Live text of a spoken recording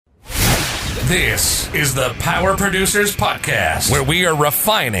This is the Power Producers Podcast, where we are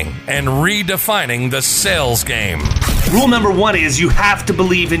refining and redefining the sales game. Rule number 1 is you have to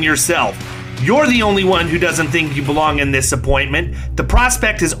believe in yourself. You're the only one who doesn't think you belong in this appointment. The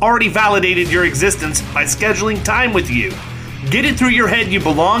prospect has already validated your existence by scheduling time with you. Get it through your head you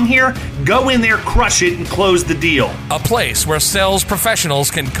belong here, go in there, crush it, and close the deal. A place where sales professionals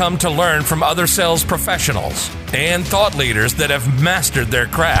can come to learn from other sales professionals and thought leaders that have mastered their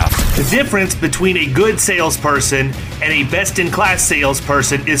craft. The difference between a good salesperson and a best-in-class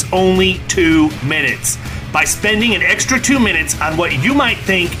salesperson is only 2 minutes. By spending an extra 2 minutes on what you might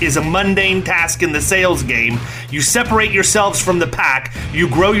think is a mundane task in the sales game, you separate yourselves from the pack, you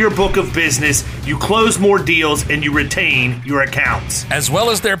grow your book of business, you close more deals, and you retain your accounts. As well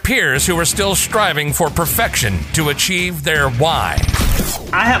as their peers who are still striving for perfection to achieve their why.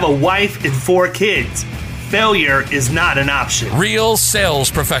 I have a wife and 4 kids. Failure is not an option. Real sales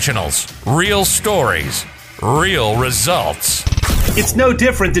professionals, real stories, real results. It's no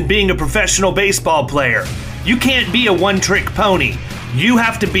different than being a professional baseball player. You can't be a one-trick pony. You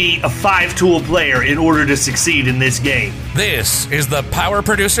have to be a 5-tool player in order to succeed in this game. This is the Power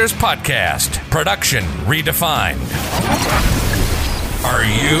Producers Podcast, production redefined. Are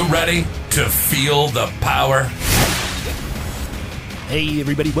you ready to feel the power? Hey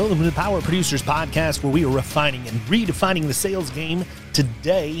everybody, welcome to the Power Producers Podcast, where we are refining and redefining the sales game.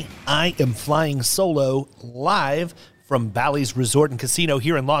 Today, I am flying solo live from Bally's Resort and Casino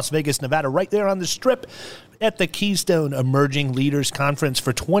here in Las Vegas, Nevada, right there on the Strip at the Keystone Emerging Leaders Conference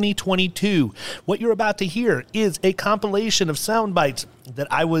for 2022. What you're about to hear is a compilation of sound bites that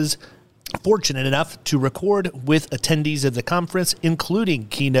I was fortunate enough to record with attendees of the conference, including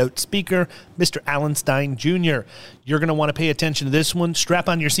keynote speaker, Mr. Alan Stein Jr. You're going to want to pay attention to this one. Strap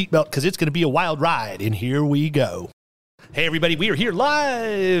on your seatbelt because it's going to be a wild ride, and here we go. Hey everybody, we are here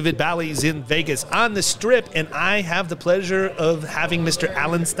live at Bally's in Vegas on the Strip, and I have the pleasure of having Mr.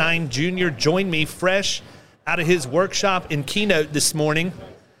 Alan Stein Jr. join me fresh out of his workshop in keynote this morning.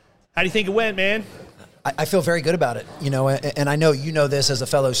 How do you think it went, man? I feel very good about it, and I know you know this as a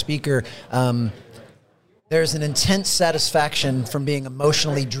fellow speaker. There's an intense satisfaction from being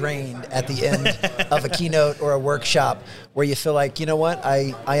emotionally drained at the end of a keynote or a workshop where you feel like, you know what,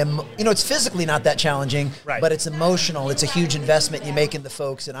 I am, it's physically not that challenging, right, but it's emotional. It's a huge investment you make in the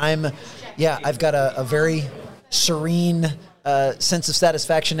folks. And I've got a very serene sense of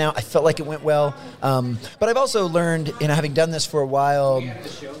satisfaction now. I felt like it went well. But I've also learned, having done this for a while,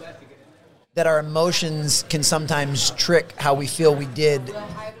 that our emotions can sometimes trick how we feel we did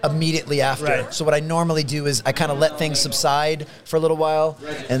immediately after. Right. So what I normally do is I kind of let things subside for a little while,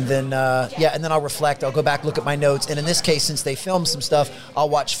 and then I'll reflect. I'll go back, look at my notes, and in this case, since they filmed some stuff, I'll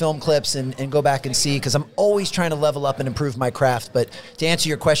watch film clips and go back and see, because I'm always trying to level up and improve my craft. But to answer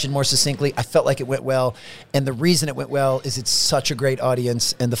your question more succinctly, I felt like it went well, and the reason it went well is it's such a great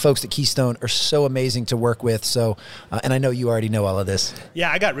audience, and the folks at Keystone are so amazing to work with. So, and I know you already know all of this.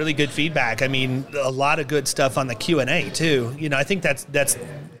 Yeah, I got really good feedback. I mean, a lot of good stuff on the Q&A too. I think that's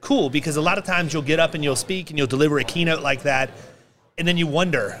cool, because a lot of times you'll get up and you'll speak and you'll deliver a keynote like that, and then you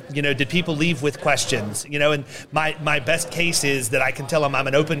wonder, did people leave with questions? And my best case is that I can tell them I'm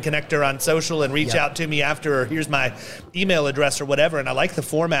an open connector on social and reach out to me after, or here's my email address or whatever. And I like the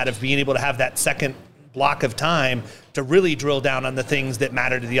format of being able to have that second block of time to really drill down on the things that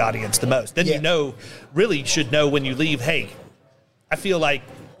matter to the audience the most. Then really should know when you leave, hey, I feel like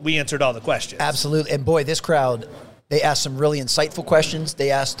we answered all the questions. Absolutely. And boy, this crowd, they asked some really insightful questions.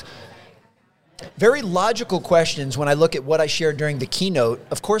 They asked very logical questions. When I look at what I shared during the keynote,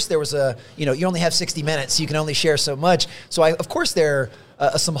 of course there was you only have 60 minutes, so you can only share so much. So of course there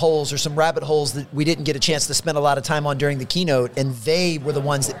are some holes or some rabbit holes that we didn't get a chance to spend a lot of time on during the keynote, and they were the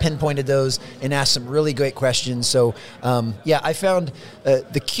ones that pinpointed those and asked some really great questions. So I found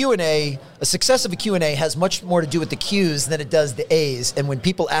the Q&A, a success of a Q&A has much more to do with the Q's than it does the A's. And when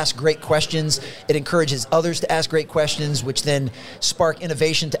people ask great questions, it encourages others to ask great questions, which then spark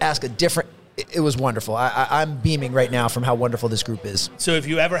innovation to ask a different. It was wonderful. I'm beaming right now from how wonderful this group is. So if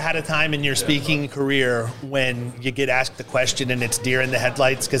you ever had a time in your speaking career when you get asked the question and it's deer in the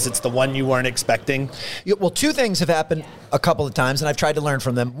headlights because it's the one you weren't expecting? Well, 2 things have happened a couple of times, and I've tried to learn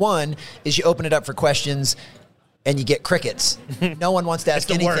from them. One is you open it up for questions and you get crickets. No one wants to ask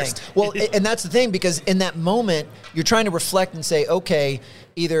anything. Worst. Well, and that's the thing, because in that moment, you're trying to reflect and say, okay,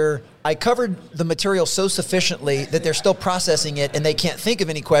 either I covered the material so sufficiently that they're still processing it and they can't think of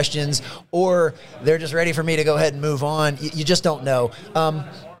any questions, or they're just ready for me to go ahead and move on. You just don't know. But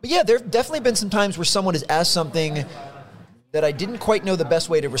yeah, there have definitely been some times where someone has asked something that I didn't quite know the best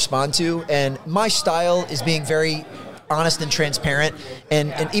way to respond to, and my style is being very honest and transparent.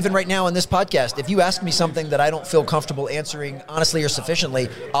 And even right now in this podcast, if you ask me something that I don't feel comfortable answering honestly or sufficiently,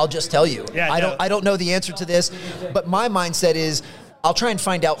 I'll just tell you. Yeah, I don't know the answer to this, but my mindset is I'll try and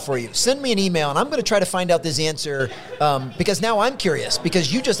find out for you. Send me an email, and I'm going to try to find out this answer because now I'm curious,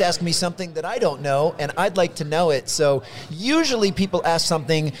 because you just asked me something that I don't know, and I'd like to know it. So usually people ask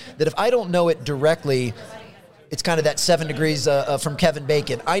something that if I don't know it directly, it's kind of that 7 degrees from Kevin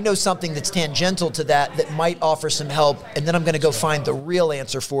Bacon. I know something that's tangential to that might offer some help, and then I'm going to go find the real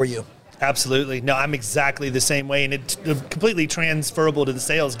answer for you. Absolutely. No, I'm exactly the same way, and it's completely transferable to the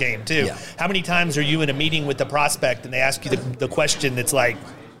sales game, too. Yeah. How many times are you in a meeting with the prospect and they ask you the question that's like,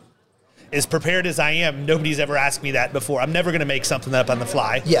 as prepared as I am, nobody's ever asked me that before. I'm never going to make something up on the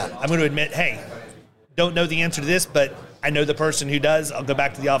fly. Yeah. I'm going to admit, hey, don't know the answer to this, but I know the person who does. I'll go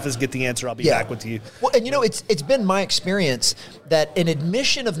back to the office, get the answer. I'll be back with you. Well, and it's been my experience that an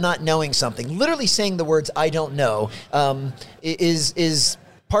admission of not knowing something, literally saying the words "I don't know," is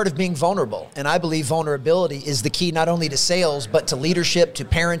part of being vulnerable. And I believe vulnerability is the key not only to sales, but to leadership, to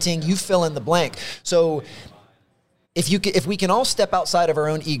parenting. You fill in the blank. So if we can all step outside of our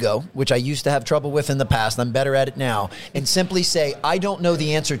own ego, which I used to have trouble with in the past, I'm better at it now, and simply say, I don't know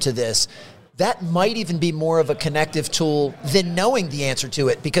the answer to this, that might even be more of a connective tool than knowing the answer to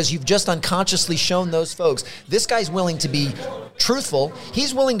it, because you've just unconsciously shown those folks, this guy's willing to be truthful.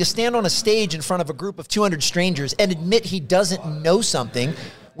 He's willing to stand on a stage in front of a group of 200 strangers and admit he doesn't know something,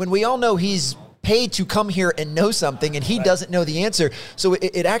 when we all know he's paid to come here and know something, and he doesn't know the answer. So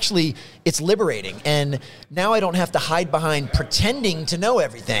it's liberating. And now I don't have to hide behind pretending to know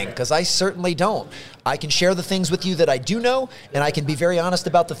everything, because I certainly don't. I can share the things with you that I do know, and I can be very honest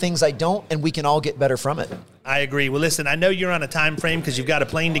about the things I don't, and we can all get better from it. I agree. Well, listen, I know you're on a time frame because you've got a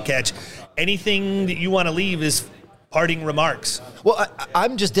plane to catch. Anything that you want to leave is parting remarks. Well,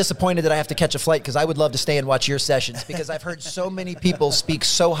 I'm just disappointed that I have to catch a flight, because I would love to stay and watch your sessions, because I've heard so many people speak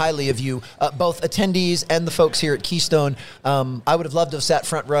so highly of you, both attendees and the folks here at Keystone. I would have loved to have sat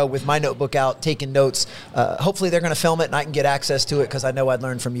front row with my notebook out, taking notes. Hopefully they're going to film it and I can get access to it, because I know I'd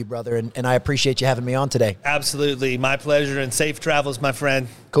learn from you, brother, and I appreciate you having me on today. Absolutely. My pleasure, and safe travels, my friend.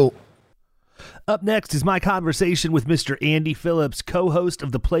 Cool. Up next is my conversation with Mr. Andy Phillips, co-host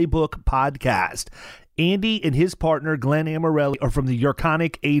of the Playbook podcast. Andy and his partner, Glenn Amorelli, are from the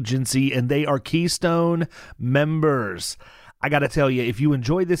Urconic Agency, and they are Keystone members. I got to tell you, if you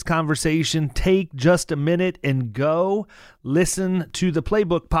enjoy this conversation, take just a minute and go listen to the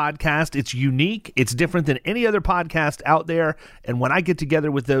Playbook podcast. It's unique. It's different than any other podcast out there. And when I get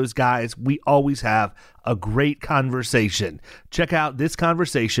together with those guys, we always have a great conversation. Check out this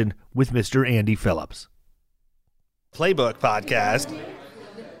conversation with Mr. Andy Phillips. Playbook podcast.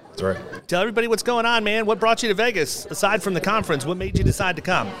 That's right. Tell everybody what's going on, man. What brought you to Vegas? Aside from the conference, what made you decide to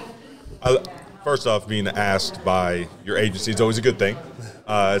come? First off, being asked by your agency is always a good thing.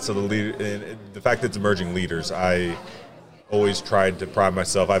 So the fact that it's emerging leaders, I always tried to pride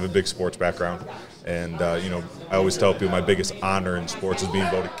myself. I have a big sports background, and I always tell people my biggest honor in sports is being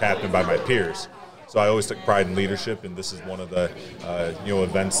voted captain by my peers. So I always took pride in leadership, and this is one of the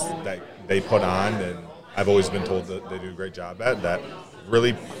events that they put on, and I've always been told that they do a great job at that.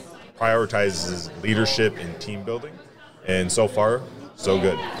 Really prioritizes leadership and team building, and so far, so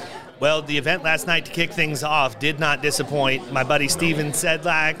good. Well, the event last night to kick things off did not disappoint. My buddy Steven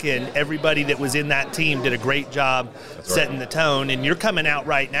Sedlak and everybody that was in that team did a great job setting the tone, and you're coming out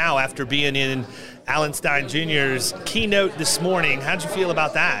right now after being in Alan Stein Jr.'s keynote this morning. How'd you feel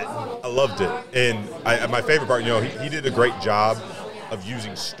about that? I loved it, and my favorite part, he did a great job of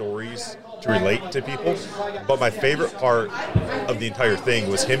using stories to relate to people, but my favorite part of the entire thing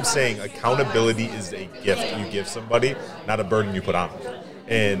was him saying accountability is a gift you give somebody, not a burden you put on them.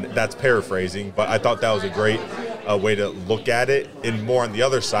 And that's paraphrasing, but I thought that was a great way to look at it, and more on the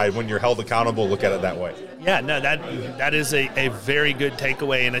other side, when you're held accountable, look at it that way. Yeah, no, that is a very good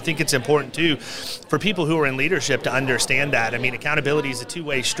takeaway, and I think it's important, too, for people who are in leadership to understand that. I mean, accountability is a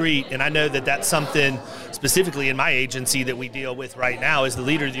two-way street, and I know that that's something specifically in my agency that we deal with right now as the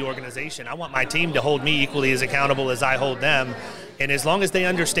leader of the organization. I want my team to hold me equally as accountable as I hold them, and as long as they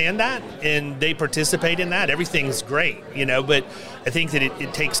understand that and they participate in that, everything's great, but I think that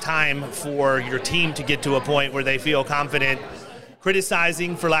it takes time for your team to get to a point where they feel confident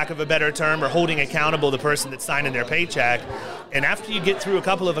criticizing, for lack of a better term, or holding accountable the person that's signing their paycheck. And after you get through a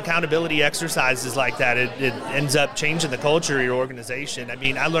couple of accountability exercises like that, it ends up changing the culture of your organization. I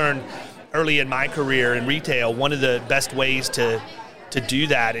mean, I learned early in my career in retail, one of the best ways to do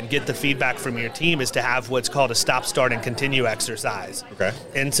that and get the feedback from your team is to have what's called a stop, start, and continue exercise. Okay.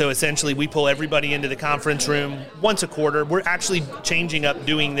 And so essentially we pull everybody into the conference room once a quarter. We're actually changing up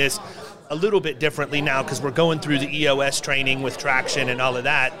doing this a little bit differently now because we're going through the EOS training with traction and all of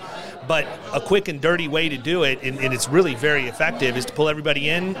that. But a quick and dirty way to do it, and it's really very effective, is to pull everybody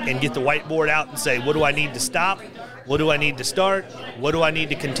in and get the whiteboard out and say, what do I need to stop? What do I need to start? What do I need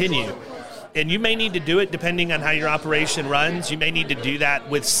to continue? And you may need to do it depending on how your operation runs. You may need to do that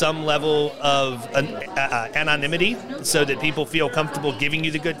with some level of anonymity so that people feel comfortable giving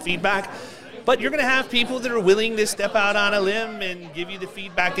you the good feedback. But you're going to have people that are willing to step out on a limb and give you the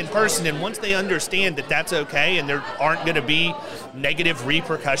feedback in person. And once they understand that that's okay and there aren't going to be negative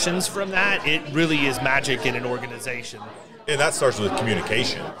repercussions from that, it really is magic in an organization. And that starts with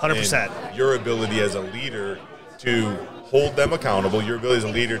communication. 100%. And your ability as a leader to hold them accountable, your ability as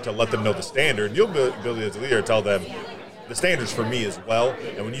a leader to let them know the standard, your ability as a leader to tell them the standard's for me as well.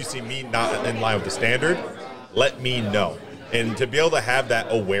 And when you see me not in line with the standard, let me know. And to be able to have that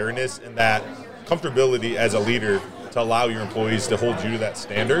awareness and that comfortability as a leader to allow your employees to hold you to that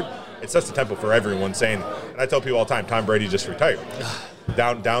standard, it sets the tempo for everyone saying, and I tell people all the time, Tom Brady just retired.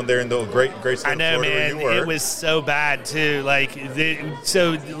 Down there in the great state I know, of Florida man, where you were. it was so bad too.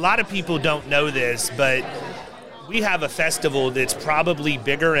 So a lot of people don't know this, but we have a festival that's probably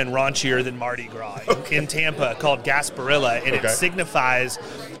bigger and raunchier than Mardi Gras in Tampa called Gasparilla, and it signifies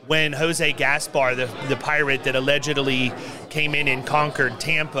when Jose Gaspar, the pirate that allegedly came in and conquered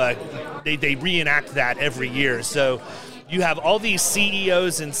Tampa, they reenact that every year. So you have all these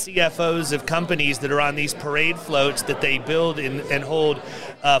CEOs and CFOs of companies that are on these parade floats that they build and hold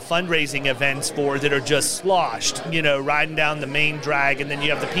fundraising events for that are just sloshed, riding down the main drag. And then you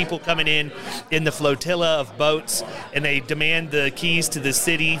have the people coming in the flotilla of boats, and they demand the keys to the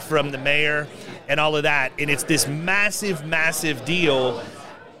city from the mayor and all of that. And it's this massive, massive deal.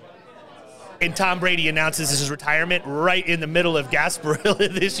 And Tom Brady announces his retirement right in the middle of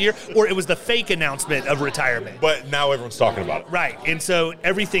Gasparilla this year, or it was the fake announcement of retirement. But now everyone's talking about it. Right, and so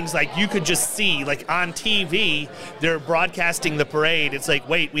everything's like, you could just see, like on TV, they're broadcasting the parade. It's like,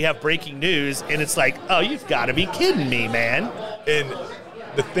 wait, we have breaking news, and it's like, oh, you've got to be kidding me, man. And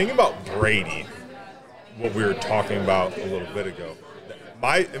the thing about Brady, what we were talking about a little bit ago,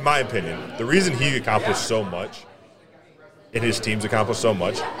 in my opinion, the reason he accomplished so much and his teams accomplished so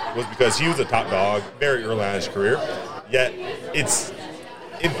much was because he was a top dog very early on in his career. Yet it's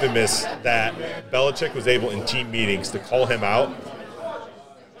infamous that Belichick was able in team meetings to call him out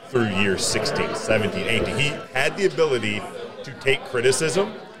through years 16, 17, 18. He had the ability to take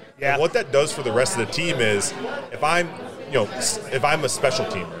criticism. Yeah. And what that does for the rest of the team is if I'm a special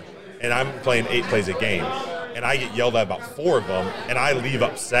teamer and I'm playing 8 plays a game and I get yelled at about 4 of them and I leave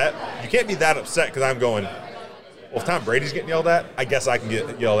upset, you can't be that upset because I'm going, well, if Tom Brady's getting yelled at, I guess I can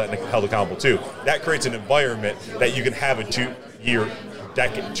get yelled at and held accountable too. That creates an environment that you can have a two-decade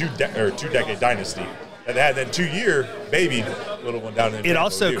dynasty. And then 2-year, maybe little one down in. It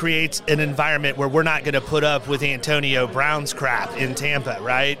also creates an environment where we're not going to put up with Antonio Brown's crap in Tampa,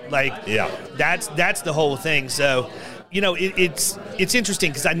 right? That's the whole thing. So, it's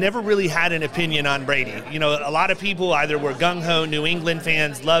interesting because I never really had an opinion on Brady. A lot of people either were gung-ho New England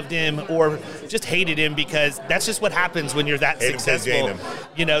fans, loved him, or just hated him because that's just what happens when you're that successful.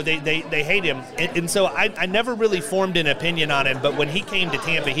 They hate him. And so I never really formed an opinion on him, but when he came to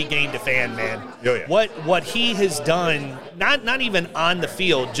Tampa, he gained a fan, man. Oh, yeah. What he has done, not even on the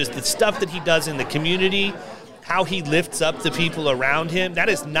field, just the stuff that he does in the community, how he lifts up the people around him, that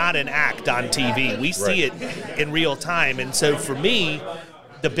is not an act on TV. We see it in real time. And so for me,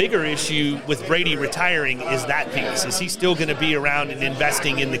 the bigger issue with Brady retiring is that piece. Is he still going to be around and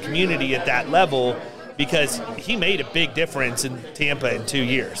investing in the community at that level? Because he made a big difference in Tampa in 2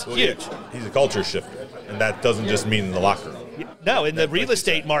 years. Well, huge. He's a culture shifter, and that doesn't just mean in the locker room. No, and the real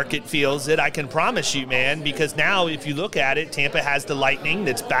estate market feels it, I can promise you, man, because now if you look at it, Tampa has the Lightning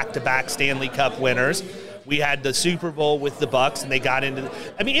that's back-to-back Stanley Cup winners. We had the Super Bowl with the Bucks, and they got into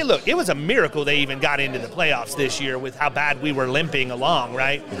it was a miracle they even got into the playoffs this year with how bad we were limping along,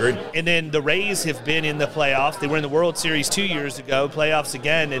 right? Agreed. And then the Rays have been in the playoffs. They were in the World Series 2 years ago, playoffs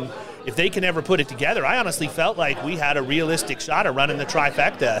again, and if they can ever put it together, I honestly felt like we had a realistic shot of running the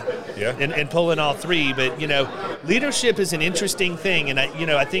trifecta and pulling all 3. But, leadership is an interesting thing, and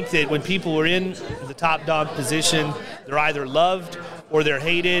I think that when people are in the top dog position, they're either loved or they're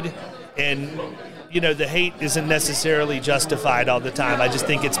hated, and the hate isn't necessarily justified all the time. I just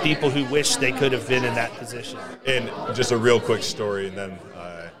think it's people who wish they could have been in that position. And just a real quick story, and then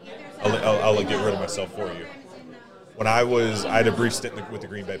I'll get rid of myself for you. When I had a brief stint with the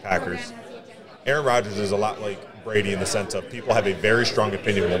Green Bay Packers, Aaron Rodgers is a lot like Brady in the sense of people have a very strong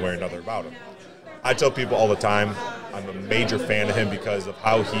opinion one way or another about him. I tell people all the time I'm a major fan of him because of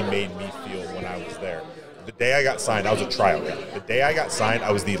how he made me feel when I was there. The day I got signed, I was a tryout guy. The day I got signed,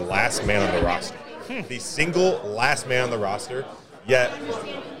 I was the last man on the roster. The single last man on the roster, yet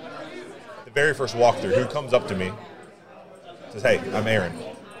the very first walkthrough, who comes up to me, says, "Hey, I'm Aaron."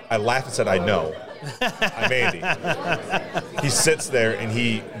 I laughed and said, "I know. I'm Andy." He sits there and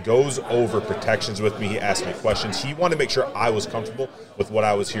he goes over protections with me. He asks me questions. He wanted to make sure I was comfortable with what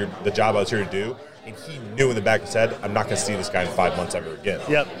I was here, the job I was here to do. And he knew in the back of his head, I'm not going to see this guy in 5 months ever again.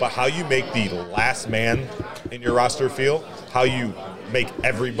 Yep. But how you make the last man in your roster feel, how you make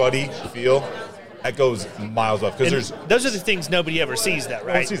everybody feel, that goes miles up. Because those are the things nobody ever sees, that,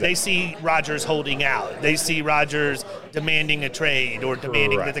 right? They see Rodgers holding out. They see Rodgers demanding a trade or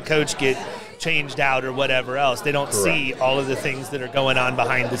demanding that the coach get changed out or whatever else. They don't see all of the things that are going on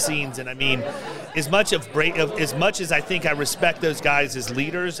behind the scenes. And I mean, as much as I think I respect those guys as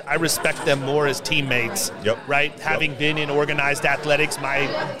leaders, I respect them more as teammates. Yep. Right? Having been in organized athletics my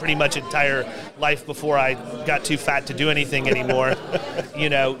pretty much entire life before I got too fat to do anything anymore,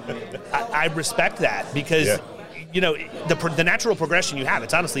 I respect that because the natural progression you have,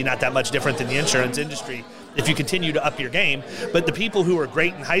 it's honestly not that much different than the insurance industry if you continue to up your game. But the people who are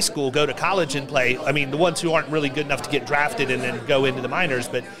great in high school go to college and play. I mean, the ones who aren't really good enough to get drafted and then go into the minors,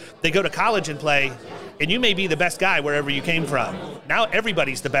 but they go to college and play, and you may be the best guy wherever you came from. Now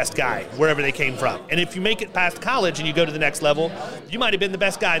everybody's the best guy wherever they came from. And if you make it past college and you go to the next level, you might have been the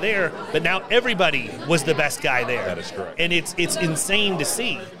best guy there, but now everybody was the best guy there. That is correct. And it's insane to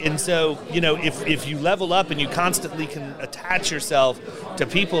see. And so, if you level up and you constantly can attach yourself to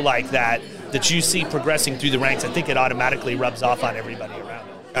people like that you see progressing through the ranks, I think it automatically rubs off on everybody around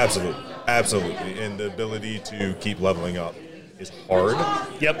you. Absolutely. And the ability to keep leveling up is hard.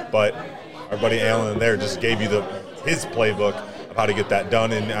 Yep. But our buddy Alan there just gave you his playbook of how to get that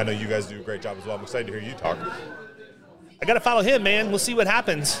done, and I know you guys do a great job as well. I'm excited to hear you talk. I got to follow him, man. We'll see what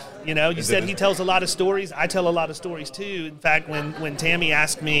happens. You said he tells a lot of stories. I tell a lot of stories, too. In fact, when Tammy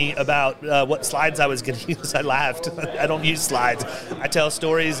asked me about what slides I was going to use, I laughed. I don't use slides. I tell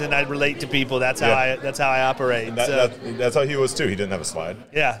stories, and I relate to people. That's how I operate. That's how he was, too. He didn't have a slide.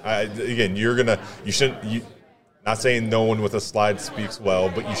 Yeah. Not saying no one with a slide speaks well,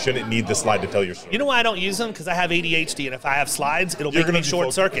 but you shouldn't need the slide to tell your story. You know why I don't use them? Because I have ADHD, and if I have slides, it'll make me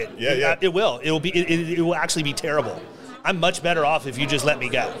short circuit. Yeah. It will. It will actually be terrible. I'm much better off if you just let me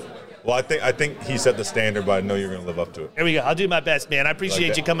go. Well, I think he set the standard, but I know you're going to live up to it. There we go. I'll do my best, man. I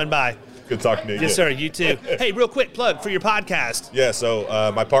appreciate you coming by. Good talking to you. Yes, sir. You too. Hey, real quick plug for your podcast. Yeah,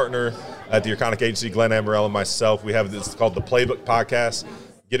 so my partner at the Urconic Agency, Glenn Amberell, and myself, we have this called the Playbook Podcast.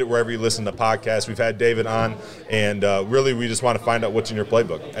 Get it wherever you listen to podcasts. We've had David on, and really we just want to find out what's in your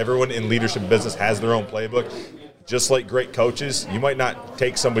playbook. Everyone in leadership business has their own playbook. Just like great coaches, you might not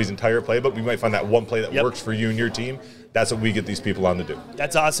take somebody's entire playbook. We might find that one play that works for you and your team. That's what we get these people on to do.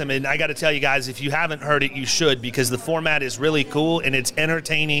 That's awesome. And I got to tell you guys, if you haven't heard it, you should, because the format is really cool and it's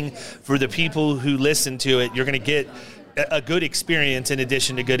entertaining for the people who listen to it. You're going to get a good experience in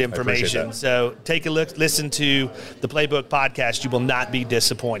addition to good information. So take a look, listen to the Playbook Podcast. You will not be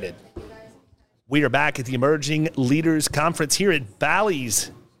disappointed. We are back at the Emerging Leaders Conference here at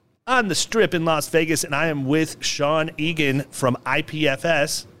Bally's on the Strip in Las Vegas, and I am with Sean Egan from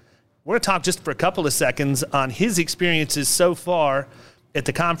IPFS. We're going to talk just for a couple of seconds on his experiences so far at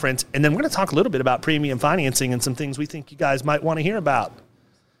the conference, and then we're going to talk a little bit about premium financing and some things we think you guys might want to hear about.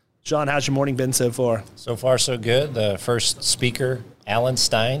 Sean, how's your morning been so far? So far, so good. The first speaker, Alan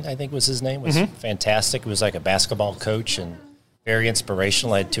Stein, I think was his name, was fantastic. It was like a basketball coach and very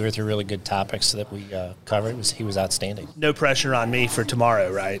inspirational. I had 2 or 3 really good topics that we covered. He was outstanding. No pressure on me for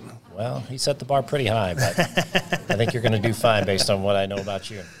tomorrow, right? Well, he set the bar pretty high, but I think you're going to do fine based on what I know about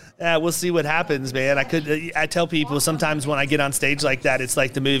you. Yeah, we'll see what happens, man. I tell people sometimes when I get on stage like that, it's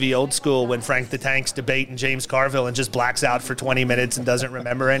like the movie Old School when Frank the Tank's debating James Carville and just blacks out for 20 minutes and doesn't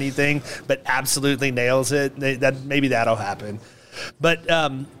remember anything, but absolutely nails it. Maybe that'll happen. But,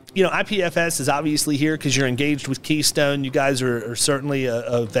 IPFS is obviously here because you're engaged with Keystone. You guys are certainly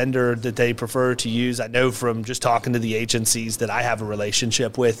a vendor that they prefer to use. I know from just talking to the agencies that I have a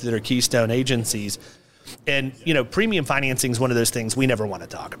relationship with that are Keystone agencies. And, premium financing is one of those things we never want to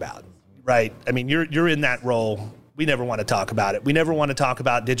talk about, right? I mean, you're in that role. We never want to talk about it. We never want to talk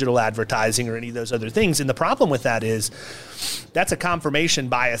about digital advertising or any of those other things. And the problem with that is that's a confirmation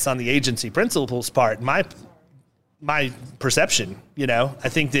bias on the agency principal's part. My perception, I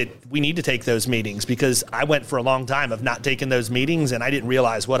think that we need to take those meetings because I went for a long time of not taking those meetings and I didn't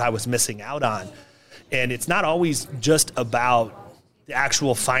realize what I was missing out on. And it's not always just about the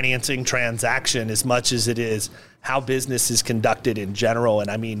actual financing transaction as much as it is how business is conducted in general. And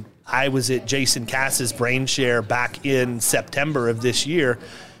I mean, I was at Jason Cass's Brain Share back in September of this year,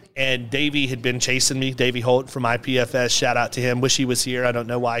 And Davey had been chasing me. Davey Holt from IPFS. Shout out to him. Wish he was here. I don't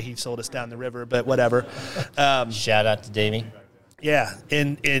know why he sold us down the river, but whatever. Shout out to Davey. Yeah,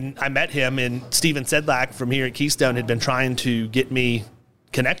 and I met him, and Steven Sedlak from here at Keystone had been trying to get me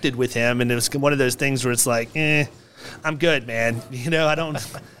connected with him, and it was one of those things where it's like, I'm good, man. I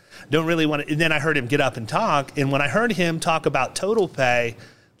don't really want to. And then I heard him get up and talk, and when I heard him talk about Total Pay,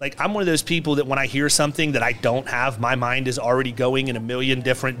 like, I'm one of those people that when I hear something that I don't have, my mind is already going in a million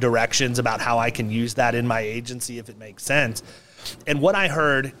different directions about how I can use that in my agency if it makes sense. And what I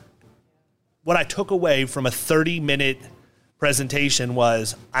took away from a 30-minute presentation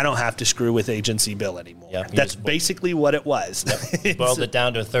was, I don't have to screw with agency bill anymore. Yep, that's basically what it was. Yep. Boiled it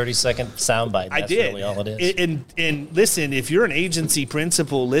down to a 30-second soundbite. That's I did. Really all it is. And listen, if you're an agency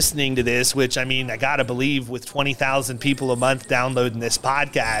principal listening to this, which, I mean, I got to believe with 20,000 people a month downloading this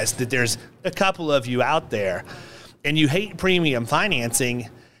podcast, that there's a couple of you out there, and you hate premium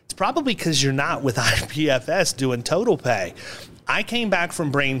financing, it's probably because you're not with IPFS doing Total Pay. I came back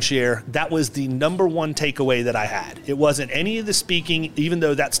from BrainShare. That was the number one takeaway that I had. It wasn't any of the speaking, even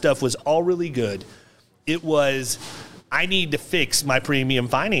though that stuff was all really good. It was, I need to fix my premium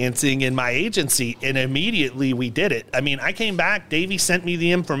financing in my agency, and immediately we did it. I mean, I came back, Davey sent me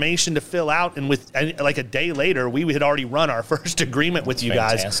the information to fill out, and with like a day later, we had already run our first agreement with you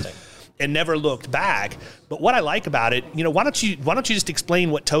Fantastic. guys. And never looked back. But what I like about it, why don't you just explain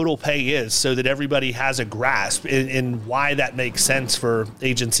what Total Pay is so that everybody has a grasp in why that makes sense for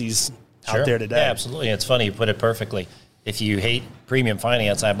agencies out there today? Yeah, absolutely. It's funny, you put it perfectly. If you hate premium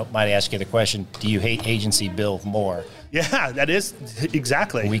finance, I might ask you the question, do you hate agency bill more? Yeah, that is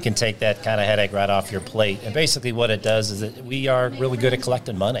exactly. We can take that kind of headache right off your plate. And basically what it does is that we are really good at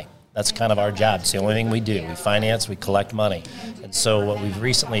collecting money. That's kind of our job. It's the only thing we do. We finance, we collect money. And so what we've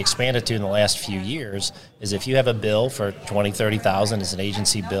recently expanded to in the last few years is if you have a bill for $20,000, $30,000 as an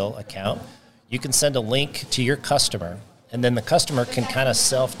agency bill account, you can send a link to your customer, and then the customer can kind of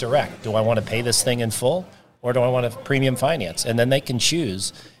self-direct. Do I want to pay this thing in full, or do I want to premium finance? And then they can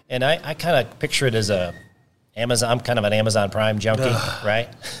choose. And I kind of picture it as I'm kind of an Amazon Prime junkie, right?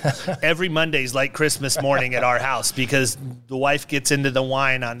 Every Monday's like Christmas morning at our house because the wife gets into the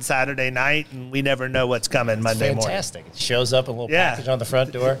wine on Saturday night and we never know what's coming Monday morning. Fantastic. It shows up a little package on the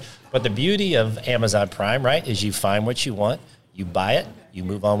front door. But the beauty of Amazon Prime, right, is you find what you want, you buy it, you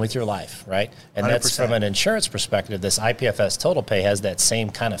move on with your life, right? And 100%. That's from an insurance perspective. This IPFS Total Pay has that same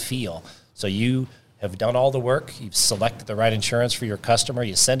kind of feel. So you have done all the work, you've selected the right insurance for your customer,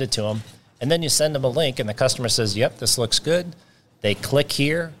 you send it to them, and then you send them a link, and the customer says, yep, this looks good. They click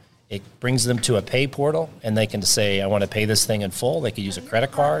here. It brings them to a pay portal, and they can say, I want to pay this thing in full. They can use a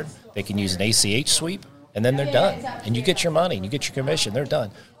credit card. They can use an ACH sweep, and then they're done. And you get your money, and you get your commission. They're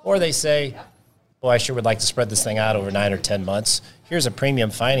done. Or they say, boy, I sure would like to spread this thing out over 9 or 10 months. Here's a premium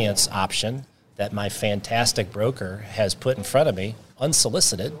finance option that my fantastic broker has put in front of me,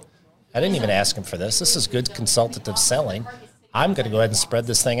 unsolicited. I didn't even ask him for this. This is good consultative selling. I'm going to go ahead and spread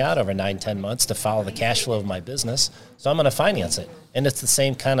this thing out over 9, 10 months to follow the cash flow of my business. So I'm going to finance it. And it's the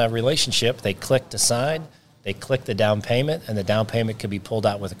same kind of relationship. They click to sign, they click the down payment, and the down payment can be pulled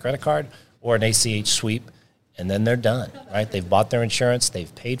out with a credit card or an ACH sweep, and then they're done, right? They've bought their insurance,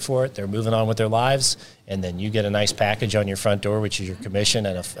 they've paid for it, they're moving on with their lives, and then you get a nice package on your front door, which is your commission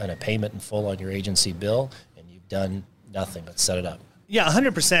and a payment in full on your agency bill, and you've done nothing but set it up. Yeah,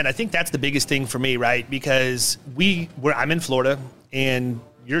 100%. I think that's the biggest thing for me, right? Because I'm in Florida, and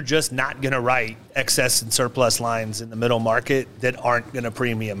you're just not going to write excess and surplus lines in the middle market that aren't going to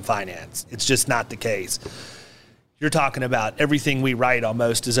premium finance. It's just not the case. You're talking about everything we write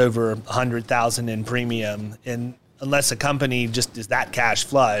almost is over $100,000 in premium, and unless a company just is that cash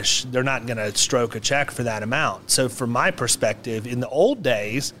flush, they're not going to stroke a check for that amount. So from my perspective, in the old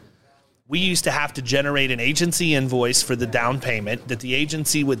days, we used to have to generate an agency invoice for the down payment that the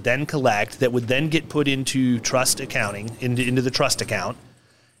agency would then collect, that would then get put into trust accounting, into the trust account.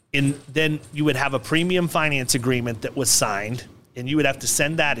 And then you would have a premium finance agreement that was signed, and you would have to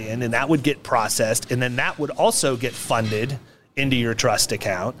send that in, and that would get processed, and then that would also get funded into your trust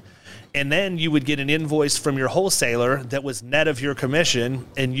account. And then you would get an invoice from your wholesaler that was net of your commission,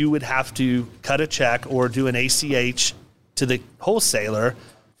 and you would have to cut a check or do an ACH to the wholesaler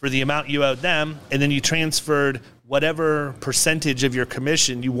for the amount you owed them, and then you transferred whatever percentage of your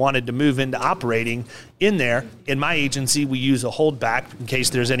commission you wanted to move into operating in there. In my agency, we use a holdback in case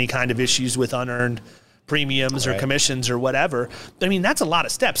there's any kind of issues with unearned premiums or commissions or whatever. I mean, that's a lot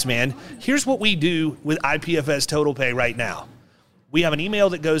of steps, man. Here's what we do with IPFS Total Pay right now. We have an email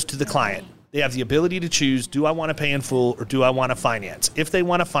that goes to the client. They have the ability to choose, do I want to pay in full or do I want to finance? If they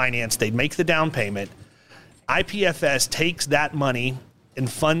want to finance, they make the down payment. IPFS takes that money and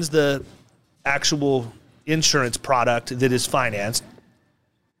funds the actual insurance product that is financed,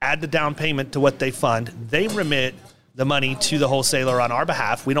 add the down payment to what they fund, they remit the money to the wholesaler on our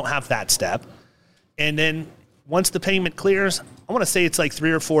behalf. We don't have that step. And then once the payment clears, I want to say it's like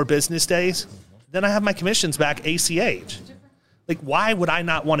 3 or 4 business days, then I have my commissions back ACH. Like, why would I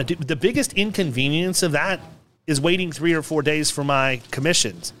not want to do? The biggest inconvenience of that is waiting 3 or 4 days for my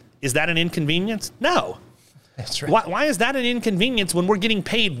commissions. Is that an inconvenience? No. That's right. Why is that an inconvenience when we're getting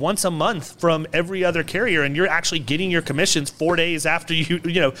paid once a month from every other carrier and you're actually getting your commissions 4 days after you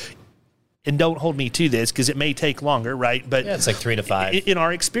know, and don't hold me to this because it may take longer, right? But yeah, it's like 3 to 5. In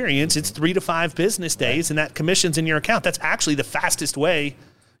our experience, it's 3 to 5 business days, and that commission's in your account. That's actually the fastest way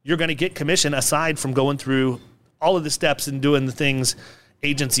you're going to get commission aside from going through all of the steps and doing the things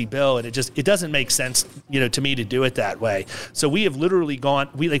agency bill, and it doesn't make sense, you know, to me to do it that way. So we have literally gone.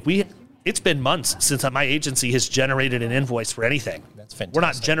 It's been months since my agency has generated an invoice for anything. That's fantastic. We're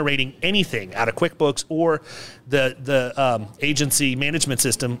not generating anything out of QuickBooks or the agency management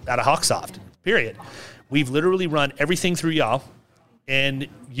system out of Hawksoft, period. We've literally run everything through y'all, and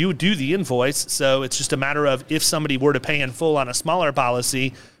you do the invoice. So it's just a matter of if somebody were to pay in full on a smaller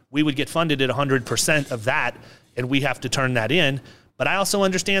policy, we would get funded at 100% of that, and we have to turn that in. But I also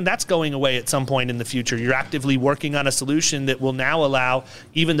understand that's going away at some point in the future. You're actively working on a solution that will now allow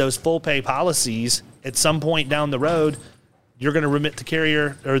even those full pay policies at some point down the road, you're going to remit the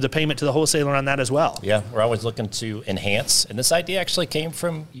carrier or the payment to the wholesaler on that as well. Yeah, we're always looking to enhance. And this idea actually came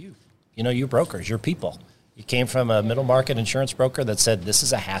from you. You know, you brokers, your people. You came from a middle market insurance broker that said, this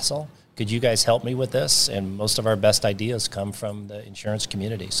is a hassle. Could you guys help me with this? And most of our best ideas come from the insurance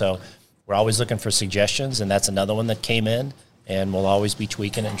community. So we're always looking for suggestions, and that's another one that came in. And we'll always be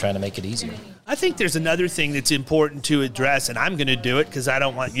tweaking it and trying to make it easier. I think there's another thing that's important to address, and I'm going to do it because I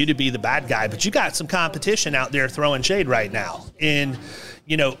don't want you to be the bad guy, but you got some competition out there throwing shade right now. And,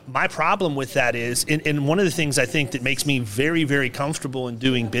 you know, my problem with that is, and one of the things I think that makes me very, very comfortable in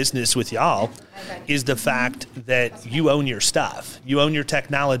doing business with y'all is the fact that you own your stuff. You own your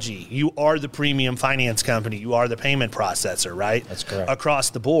technology. You are the premium finance company. You are the payment processor, right? That's correct. Across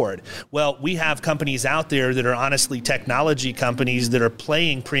the board. Well, we have companies out there that are honestly technology companies that are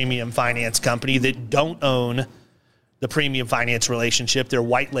playing premium finance company that don't own the premium finance relationship. They're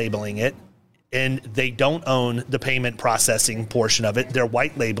white labeling it, and they don't own the payment processing portion of it. They're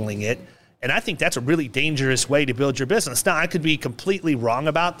white labeling it. And I think that's a really dangerous way to build your business. Now, I could be completely wrong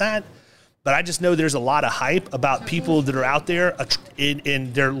about that, but I just know there's a lot of hype about people that are out there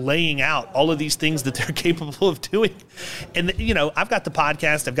and they're laying out all of these things that they're capable of doing. And, you know, I've got the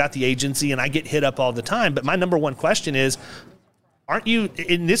podcast, I've got the agency, and I get hit up all the time. But my number one question is, aren't you,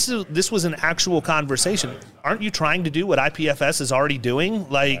 and this was an actual conversation, aren't you trying to do what IPFS is already doing?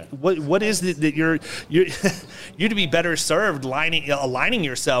 Like, what is it that you're to be better served aligning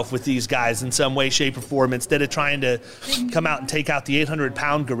yourself with these guys in some way, shape, or form instead of trying to come out and take out the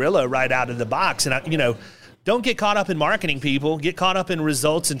 800-pound gorilla right out of the box? And, don't get caught up in marketing, people. Get caught up in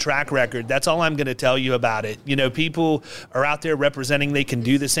results and track record. That's all I'm going to tell you about it. You know, people are out there representing they can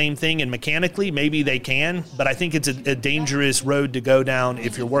do the same thing, and mechanically, maybe they can, but I think it's a dangerous road to go down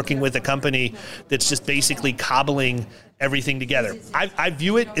if you're working with a company that's just basically cobbling everything together. I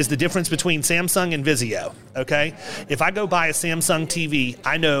view it as the difference between Samsung and Vizio, okay? If I go buy a Samsung TV,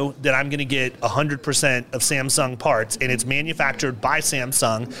 I know that I'm going to get 100% of Samsung parts, and it's manufactured by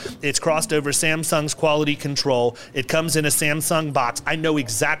Samsung. It's crossed over Samsung's quality control. It comes in a Samsung box. I know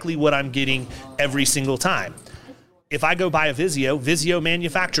exactly what I'm getting every single time. If I go buy a Vizio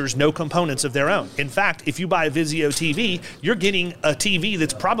manufactures no components of their own. In fact, if you buy a Vizio TV, you're getting a TV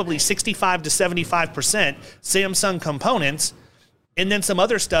that's probably 65 to 75% Samsung components, and then some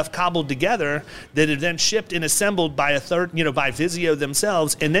other stuff cobbled together that are then shipped and assembled by by Vizio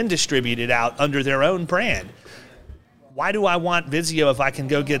themselves and then distributed out under their own brand. Why do I want Vizio if I can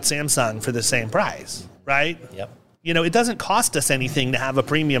go get Samsung for the same price, right? Yep. You know, it doesn't cost us anything to have a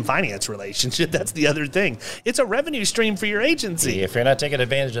premium finance relationship. That's the other thing. It's a revenue stream for your agency. If you're not taking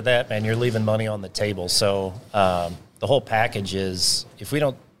advantage of that, man, you're leaving money on the table. So the whole package is, if we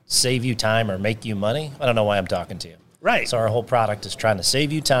don't save you time or make you money, I don't know why I'm talking to you. Right. So our whole product is trying to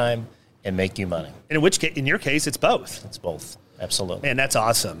save you time and make you money. And in which case, in your case, it's both. It's both. Absolutely. Man, that's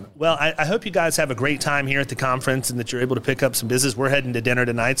awesome. Well, I hope you guys have a great time here at the conference and that you're able to pick up some business. We're heading to dinner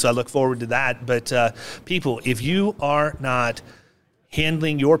tonight, so I look forward to that. But people, if you are not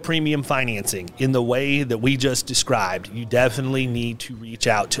handling your premium financing in the way that we just described, you definitely need to reach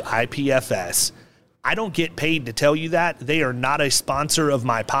out to IPFS. I don't get paid to tell you that. They are not a sponsor of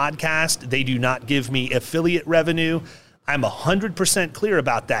my podcast. They do not give me affiliate revenue. I'm 100% clear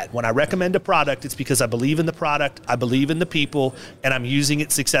about that. When I recommend a product, it's because I believe in the product, I believe in the people, and I'm using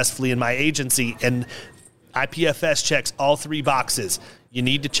it successfully in my agency. And IPFS checks all 3 boxes. You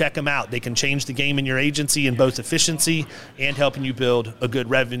need to check them out. They can change the game in your agency in both efficiency and helping you build a good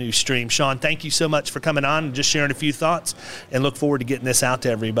revenue stream. Sean, thank you so much for coming on and just sharing a few thoughts, and look forward to getting this out to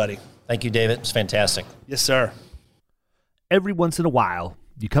everybody. Thank you, David. It's fantastic. Yes, sir. Every once in a while,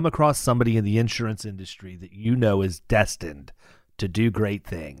 you come across somebody in the insurance industry that you know is destined to do great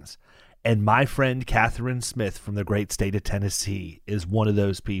things. And my friend Catherine Smith from the great state of Tennessee is one of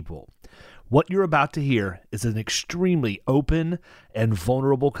those people. What you're about to hear is an extremely open and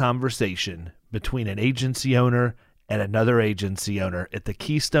vulnerable conversation between an agency owner and another agency owner at the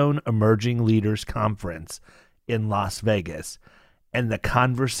Keystone Emerging Leaders Conference in Las Vegas. And the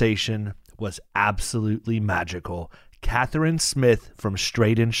conversation was absolutely magical. Catherine Smith from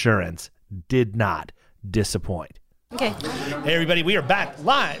Straight Insurance did not disappoint. Okay. Hey, everybody, we are back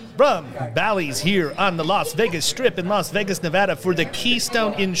live from Bally's here on the Las Vegas Strip in Las Vegas, Nevada for the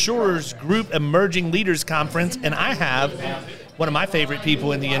Keystone Insurers Group Emerging Leaders Conference. And I have one of my favorite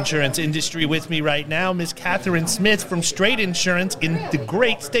people in the insurance industry with me right now, Ms. Catherine Smith from Straight Insurance in the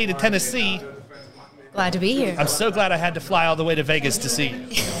great state of Tennessee. Glad to be here. I'm so glad I had to fly all the way to Vegas to see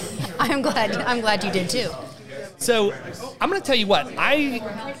you. I'm glad you did too. So I'm going to tell you what, I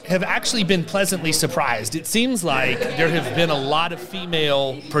have actually been pleasantly surprised. It seems like there have been a lot of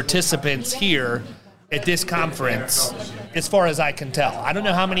female participants here at this conference, as far as I can tell. I don't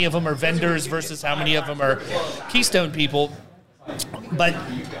know how many of them are vendors versus how many of them are Keystone people, but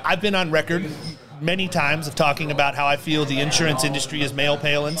I've been on record many times of talking about how I feel the insurance industry is male,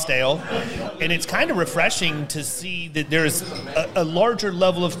 pale, and stale. And it's kind of refreshing to see that there's a larger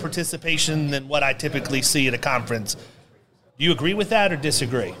level of participation than what I typically see at a conference. Do you agree with that or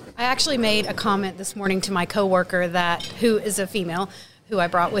disagree? I actually made a comment this morning to my coworker who is a female, who I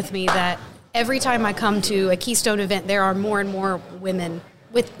brought with me, that every time I come to a Keystone event, there are more and more women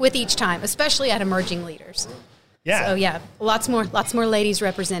with each time, especially at Emerging Leaders. Yeah. So yeah, lots more ladies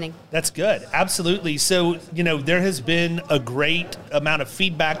representing. That's good. Absolutely. So, there has been a great amount of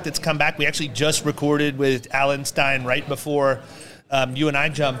feedback that's come back. We actually just recorded with Alan Stein right before you and I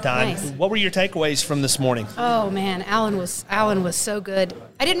jumped on. Nice. What were your takeaways from this morning? Oh man, Alan was so good.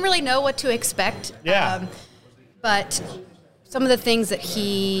 I didn't really know what to expect. Yeah. But some of the things that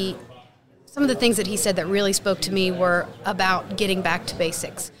he said that really spoke to me were about getting back to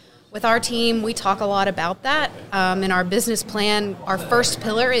basics. With our team, we talk a lot about that. In our business plan, our first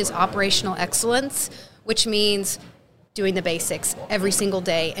pillar is operational excellence, which means doing the basics every single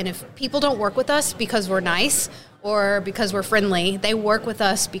day. And if people don't work with us because we're nice or because we're friendly, they work with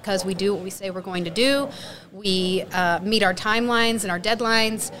us because we do what we say we're going to do. We meet our timelines and our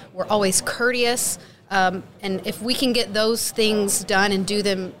deadlines. We're always courteous. And if we can get those things done and do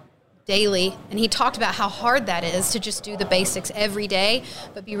them daily, and he talked about how hard that is to just do the basics every day,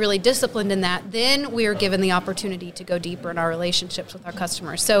 but be really disciplined in that, then we are given the opportunity to go deeper in our relationships with our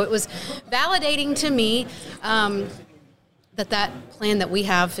customers. So it was validating to me that plan that we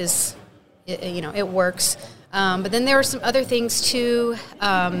have is, it works. But then there were some other things too,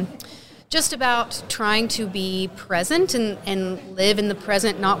 just about trying to be present and live in the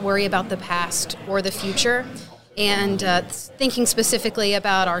present, not worry about the past or the future. And thinking specifically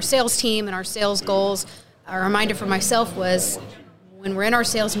about our sales team and our sales goals, a reminder for myself was when we're in our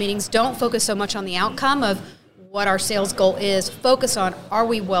sales meetings, don't focus so much on the outcome of what our sales goal is. Focus on, are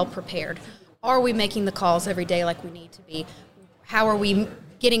we well prepared? Are we making the calls every day like we need to be? How are we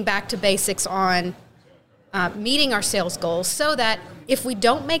getting back to basics on meeting our sales goals so that if we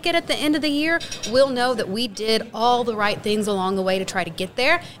don't make it at the end of the year, we'll know that we did all the right things along the way to try to get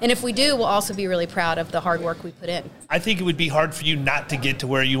there. And if we do, we'll also be really proud of the hard work we put in. I think it would be hard for you not to get to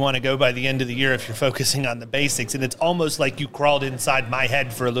where you want to go by the end of the year if you're focusing on the basics. And it's almost like you crawled inside my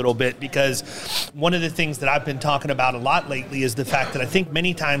head for a little bit, because one of the things that I've been talking about a lot lately is the fact that I think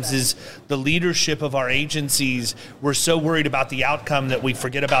many times is the leadership of our agencies, we're so worried about the outcome that we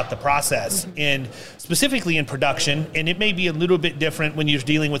forget about the process. Mm-hmm. And specifically in production, and it may be a little bit different when you're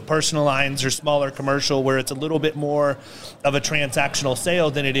dealing with personal lines or smaller commercial, where it's a little bit more of a transactional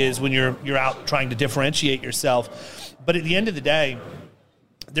sale than it is when you're out trying to differentiate yourself. But at the end of the day,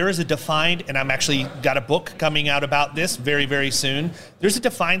 there is a defined, and I'm actually got a book coming out about this very, very soon. There's a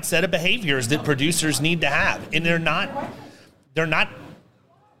defined set of behaviors that producers need to have, and they're not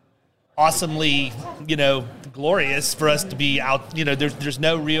awesomely, glorious for us to be out. There's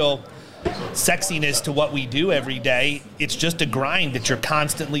no real sexiness to what we do every day. It's just a grind that you're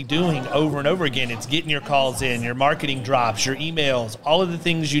constantly doing over and over again. It's getting your calls in, your marketing drops, your emails, all of the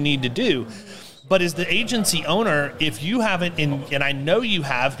things you need to do. But as the agency owner, if you haven't, and I know you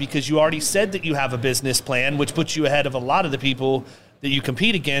have because you already said that you have a business plan, which puts you ahead of a lot of the people that you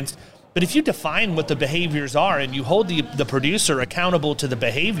compete against, but if you define what the behaviors are and you hold the producer accountable to the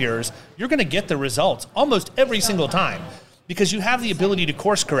behaviors, you're going to get the results almost every single time because you have the ability to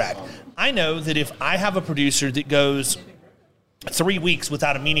course correct. I know that if I have a producer that goes 3 weeks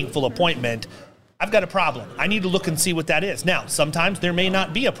without a meaningful appointment, I've got a problem. I need to look and see what that is. Now, sometimes there may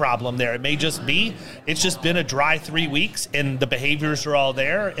not be a problem there. It may just be, it's just been a dry 3 weeks and the behaviors are all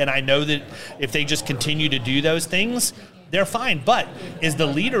there. And I know that if they just continue to do those things, they're fine. But as the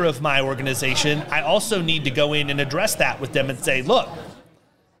leader of my organization, I also need to go in and address that with them and say, look,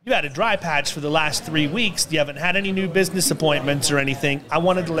 you had a dry patch for the last 3 weeks. You haven't had any new business appointments or anything. I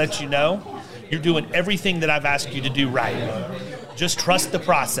wanted to let you know you're doing everything that I've asked you to do right. Just trust the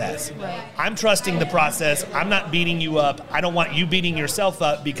process. I'm trusting the process. I'm not beating you up. I don't want you beating yourself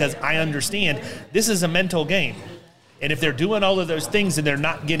up because I understand this is a mental game. And if they're doing all of those things and they're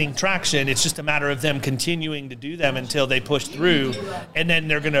not getting traction, it's just a matter of them continuing to do them until they push through, and then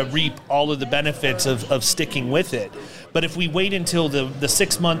they're going to reap all of the benefits of sticking with it. But if we wait until the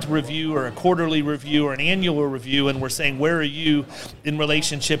 6-month review or a quarterly review or an annual review and we're saying, where are you in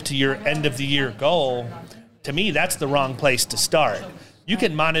relationship to your end-of-the-year goal, to me, that's the wrong place to start. You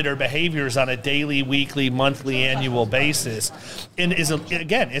can monitor behaviors on a daily, weekly, monthly, annual basis. And as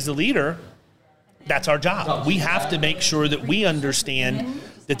a leader, that's our job. We have to make sure that we understand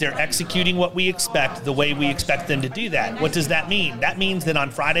that they're executing what we expect the way we expect them to do that. What does that mean? That means that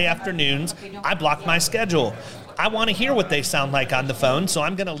on Friday afternoons, I block my schedule. I want to hear what they sound like on the phone, so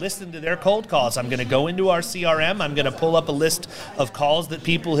I'm going to listen to their cold calls. I'm going to go into our CRM. I'm going to pull up a list of calls that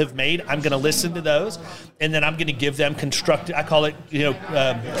people have made. I'm going to listen to those, and then I'm going to give them constructive, I call it,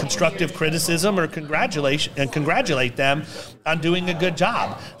 constructive criticism or congratulate them on doing a good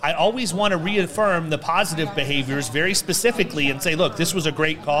job. I always want to reaffirm the positive behaviors very specifically and say, look, this was a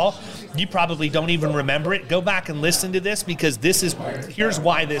great call. You probably don't even remember it. Go back and listen to this because here's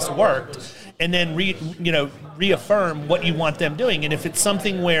why this worked. And then reaffirm what you want them doing. And if it's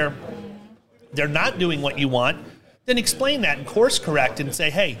something where they're not doing what you want, then explain that and course correct and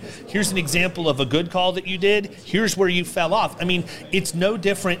say, hey, here's an example of a good call that you did. Here's where you fell off. I mean, it's no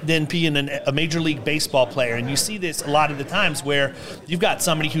different than being a Major League Baseball player. And you see this a lot of the times where you've got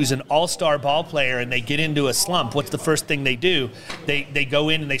somebody who's an all-star ball player and they get into a slump. What's the first thing they do? They go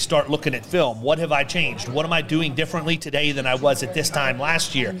in and they start looking at film. What have I changed? What am I doing differently today than I was at this time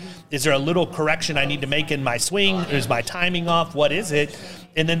last year? Is there a little correction I need to make in my swing? Is my timing off? What is it?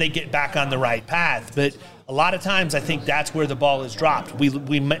 And then they get back on the right path. But a lot of times, I think that's where the ball is dropped.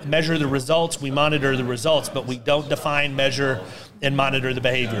 We measure the results, we monitor the results, but we don't define, measure, and monitor the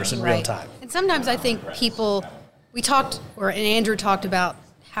behaviors in real time. And sometimes I think and Andrew talked about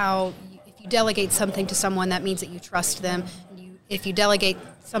how if you delegate something to someone, that means that you trust them. If you delegate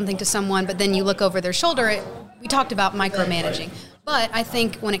something to someone, but then you look over their shoulder, we talked about micromanaging. But I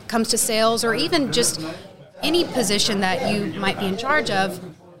think when it comes to sales or even just any position that you might be in charge of,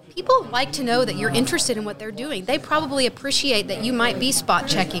 people like to know that you're interested in what they're doing. They probably appreciate that you might be spot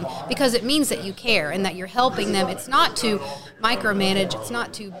checking because it means that you care and that you're helping them. It's not to micromanage. It's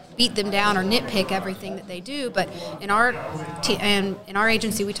not to beat them down or nitpick everything that they do. But in our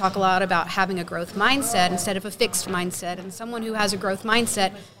agency, we talk a lot about having a growth mindset instead of a fixed mindset. And someone who has a growth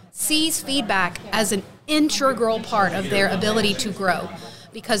mindset sees feedback as an integral part of their ability to grow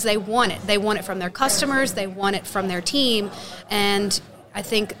because they want it. They want it from their customers. They want it from their team. And I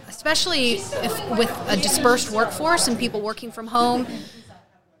think especially with a dispersed workforce and people working from home,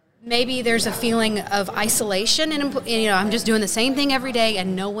 maybe there's a feeling of isolation and I'm just doing the same thing every day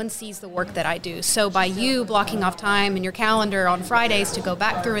and no one sees the work that I do. So by you blocking off time in your calendar on Fridays to go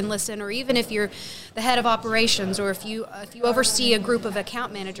back through and listen, or even if you're the head of operations or if you oversee a group of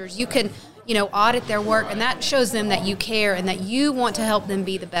account managers, you can audit their work, and that shows them that you care and that you want to help them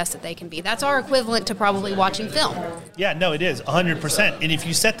be the best that they can be. That's our equivalent to probably watching film. Yeah, no, it is 100%. And if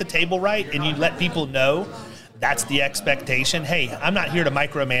you set the table right and you let people know that's the expectation, hey, I'm not here to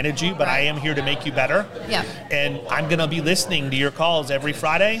micromanage you, but I am here to make you better. Yeah. And I'm going to be listening to your calls every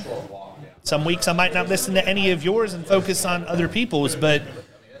Friday. Some weeks I might not listen to any of yours and focus on other people's, but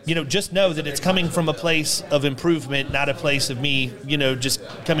just know that it's coming from a place of improvement, not a place of me, just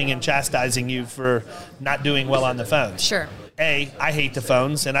coming and chastising you for not doing well on the phone. Sure. I hate the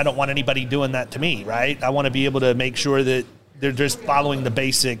phones, and I don't want anybody doing that to me, right? I want to be able to make sure that they're just following the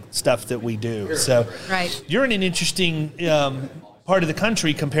basic stuff that we do. So right. You're in an interesting part of the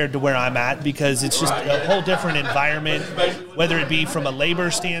country compared to where I'm at because it's just a whole different environment, whether it be from a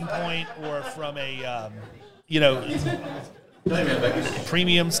labor standpoint or from a,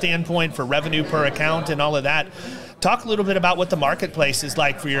 premium standpoint for revenue per account and all of that. Talk a little bit about what the marketplace is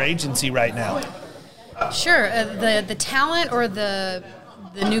like for your agency right now. Sure. The talent or the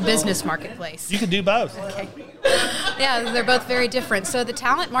new business marketplace? You can do both. Okay. Yeah, they're both very different. So the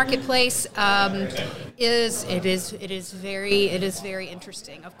talent marketplace is very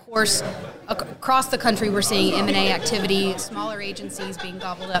interesting. Of course, across the country, we're seeing M&A activity, smaller agencies being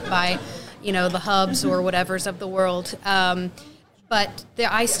gobbled up by, the hubs or whatevers of the world. But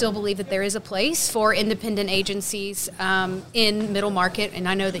I still believe that there is a place for independent agencies in middle market, and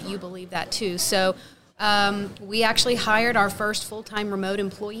I know that you believe that too. So we actually hired our first full-time remote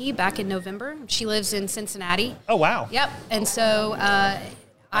employee back in November. She lives in Cincinnati. Oh, wow. Yep. And so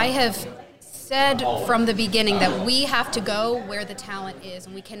I have said from the beginning that we have to go where the talent is,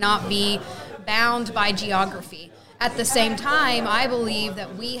 and we cannot be bound by geography. At the same time, I believe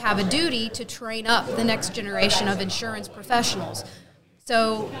that we have a duty to train up the next generation of insurance professionals.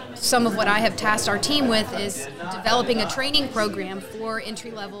 So some of what I have tasked our team with is developing a training program for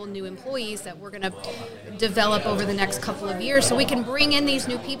entry-level new employees that we're going to develop over the next couple of years so we can bring in these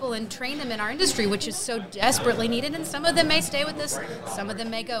new people and train them in our industry, which is so desperately needed. And some of them may stay with us, some of them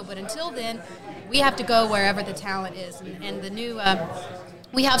may go. But until then, we have to go wherever the talent is. And the new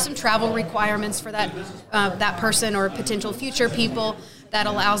we have some travel requirements for that person or potential future people that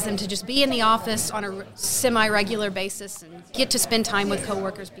allows them to just be in the office on a semi-regular basis and get to spend time with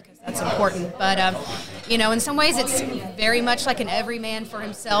coworkers because that's important. But, in some ways it's very much like an every man for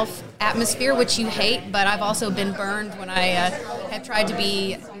himself atmosphere, which you hate, but I've also been burned when I have tried to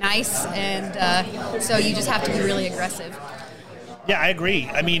be nice, and so you just have to be really aggressive. Yeah, I agree.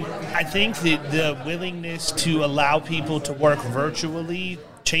 I mean, I think that the willingness to allow people to work virtually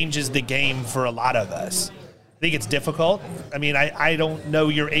changes the game for a lot of us. I think it's difficult. I mean, I don't know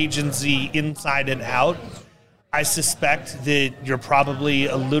your agency inside and out. I suspect that you're probably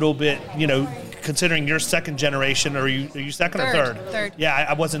a little bit, considering you're second generation, or are you second or third? Third. Yeah,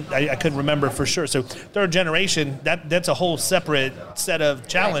 I couldn't remember for sure. So third generation, that's a whole separate set of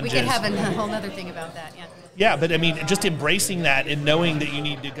challenges. Right. We could have a whole other thing about that, yeah. Yeah, but I mean, just embracing that and knowing that you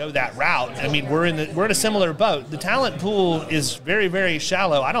need to go that route. I mean, we're in a similar boat. The talent pool is very, very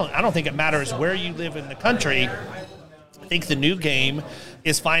shallow. I don't think it matters where you live in the country. I think the new game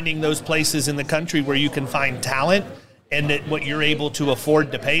is finding those places in the country where you can find talent, and that what you're able to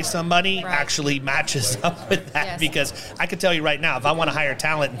afford to pay somebody actually matches up with that. Yes. Because I can tell you right now, if I want to hire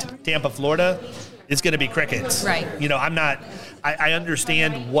talent in Tampa, Florida, it's going to be crickets. Right. I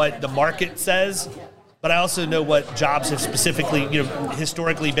understand what the market says, but I also know what jobs have specifically,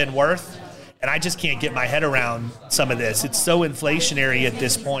 historically been worth, and I just can't get my head around some of this. It's so inflationary at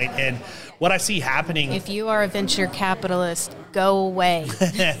this point, and what I see happening. If you are a venture capitalist, go away.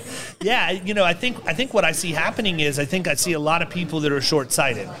 Yeah, I think what I see happening is I see a lot of people that are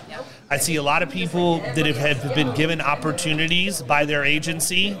short-sighted. Yep. I see a lot of people that have been given opportunities by their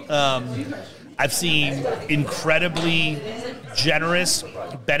agency. I've seen incredibly generous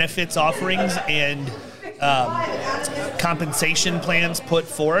benefits offerings and compensation plans put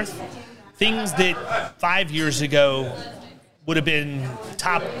forth, things that 5 years ago would have been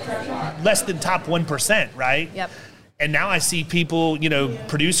less than top 1%, right? Yep. And now I see people,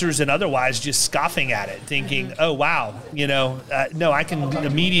 producers and otherwise, just scoffing at it, thinking, oh, wow, no, I can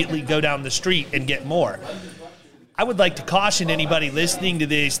immediately go down the street and get more. I would like to caution anybody listening to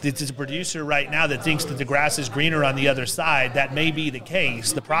this that's a producer right now that thinks that the grass is greener on the other side. That may be the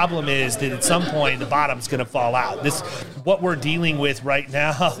case. The problem is that at some point the bottom's going to fall out. What we're dealing with right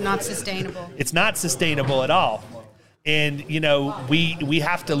now. It's not sustainable. It's not sustainable at all. And, we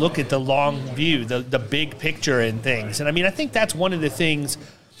have to look at the long view, the big picture and things. And, I think that's one of the things.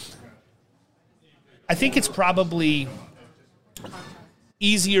 I think it's probably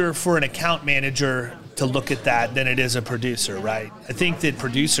easier for an account manager to look at that than it is a producer, right? I think that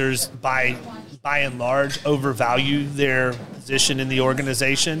producers, by and large, overvalue their position in the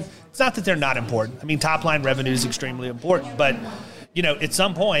organization. It's not that they're not important. Top line revenue is extremely important, but at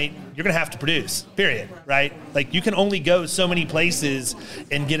some point you're going to have to produce, period, right? Like, you can only go so many places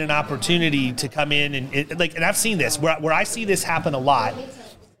and get an opportunity to come in and I've seen this where I see this happen a lot.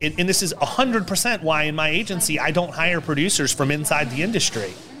 And this is 100% why in my agency I don't hire producers from inside the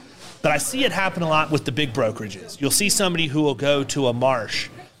industry. But I see it happen a lot with the big brokerages. You'll see somebody who will go to a Marsh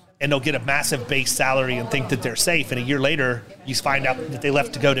and they'll get a massive base salary and think that they're safe. And a year later, you find out that they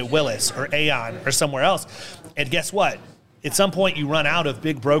left to go to Willis or Aon or somewhere else. And guess what? At some point you run out of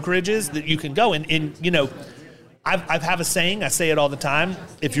big brokerages that you can go. And I have a saying, I say it all the time.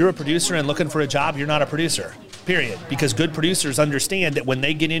 If you're a producer and looking for a job, you're not a producer. Period. Because good producers understand that when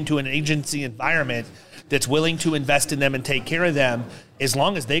they get into an agency environment, that's willing to invest in them and take care of them, as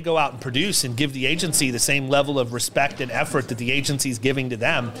long as they go out and produce and give the agency the same level of respect and effort that the agency is giving to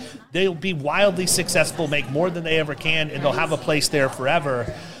them, they'll be wildly successful, make more than they ever can, and they'll have a place there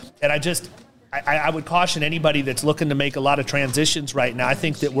forever. And I would caution anybody that's looking to make a lot of transitions right now. I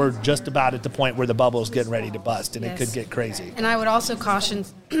think that we're just about at the point where the bubble is getting ready to bust, and It could get crazy. And I would also caution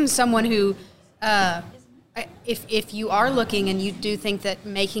someone who, if you are looking and you do think that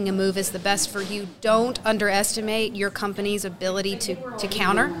making a move is the best for you, don't underestimate your company's ability to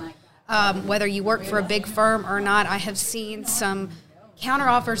counter. Whether you work for a big firm or not, I have seen some counter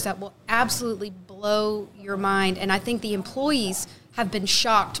offers that will absolutely blow your mind, and I think the employees have been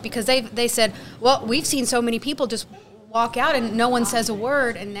shocked because they said, well, we've seen so many people just walk out and no one says a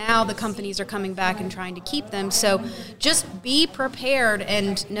word, and now the companies are coming back and trying to keep them. So just be prepared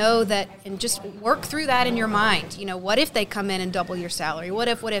and know that, and just work through that in your mind. You know, what if they come in and double your salary? What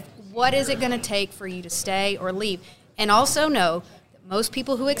is it going to take for you to stay or leave? And also know that most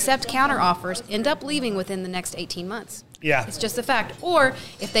people who accept counter offers end up leaving within the next 18 months. Yeah. It's just a fact. Or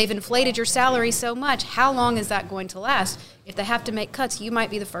if they've inflated your salary so much, how long is that going to last? If they have to make cuts, you might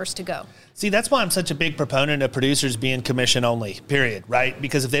be the first to go. See, that's why I'm such a big proponent of producers being commission only, period, right?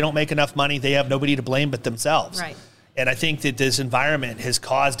 Because if they don't make enough money, they have nobody to blame but themselves. Right. And I think that this environment has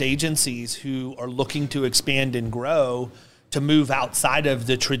caused agencies who are looking to expand and grow to move outside of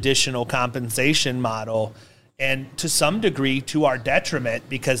the traditional compensation model, and to some degree to our detriment,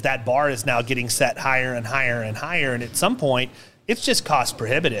 because that bar is now getting set higher and higher and higher. And at some point, it's just cost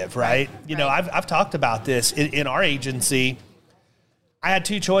prohibitive, right? You know, I've talked about this in our agency. I had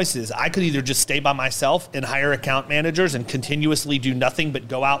two choices. I could either just stay by myself and hire account managers and continuously do nothing but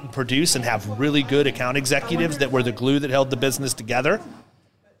go out and produce and have really good account executives that were the glue that held the business together.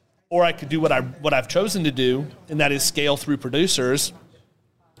 Or I could do what I've chosen to do, and that is scale through producers,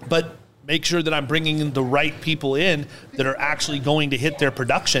 but make sure that I'm bringing the right people in that are actually going to hit their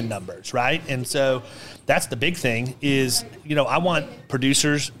production numbers, right? And so that's the big thing is, you know, I want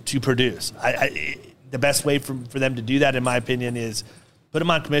producers to produce. The best way for them to do that, in my opinion, is put them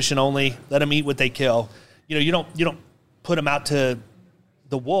on commission only, let them eat what they kill. You know, you don't put them out to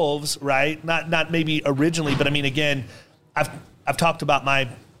the wolves, right? Not maybe originally, but I mean, again, I've talked about my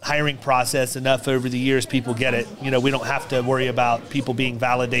hiring process enough over the years. People get it. You know, we don't have to worry about people being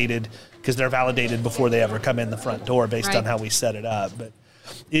validated because they're validated before they ever come in the front door based on how we set it up. But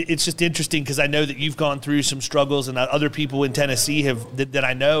it's just interesting because I know that you've gone through some struggles, and other people in Tennessee that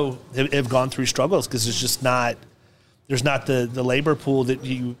I know have gone through struggles because there's not the labor pool that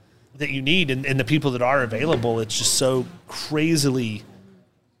you need, and the people that are available, it's just so crazily,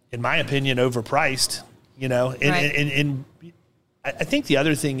 in my opinion, overpriced. You know, and I think the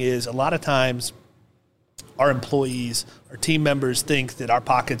other thing is a lot of times our employees, our team members think that our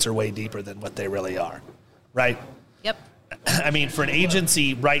pockets are way deeper than what they really are, right? Yep. I mean, for an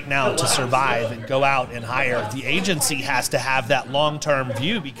agency right now to survive and go out and hire, the agency has to have that long-term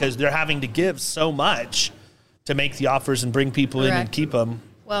view because they're having to give so much to make the offers and bring people in and keep them.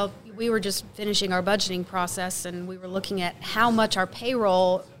 Well, we were just finishing our budgeting process, and we were looking at how much our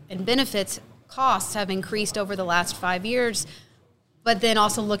payroll and benefits costs have increased over the last 5 years, but then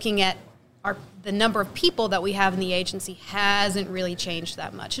also looking at the number of people that we have in the agency hasn't really changed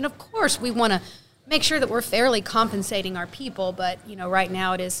that much. And of course, we want to make sure that we're fairly compensating our people, but you know, right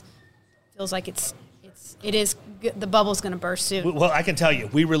now feels like it is the bubble's going to burst soon. Well, I can tell you,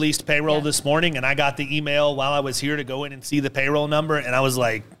 we released payroll this morning, and I got the email while I was here to go in and see the payroll number, and I was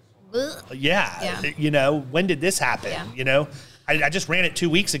like, yeah. You know, when did this happen? Yeah. You know, I just ran it 2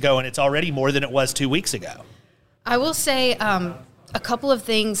 weeks ago, and it's already more than it was 2 weeks ago. I will say a couple of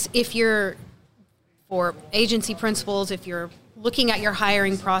things. If you're, for agency principals, if you're looking at your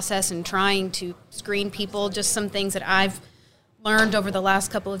hiring process and trying to screen people, just some things that I've learned over the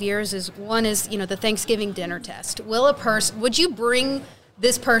last couple of years is, one is, you know, the Thanksgiving dinner test. Would you bring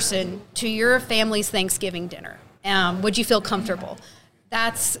this person to your family's Thanksgiving dinner? Would you feel comfortable?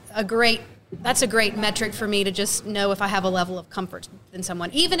 That's a great metric for me to just know if I have a level of comfort in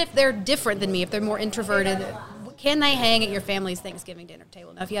someone, even if they're different than me, if they're more introverted. Can they hang at your family's Thanksgiving dinner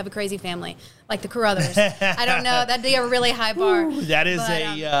table? Now, if you have a crazy family like the Carruthers, I don't know. That'd be a really high bar. Ooh, that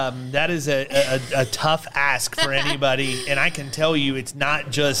is a tough ask for anybody. And I can tell you, it's not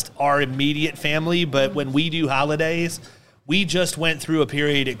just our immediate family, but when we do holidays, we just went through a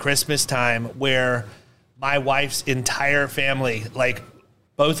period at Christmas time where my wife's entire family, like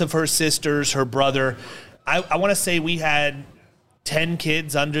both of her sisters, her brother, I want to say we had 10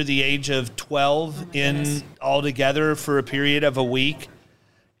 kids under the age of 12 in all together for a period of a week.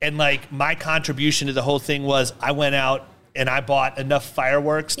 And like my contribution to the whole thing was I went out and I bought enough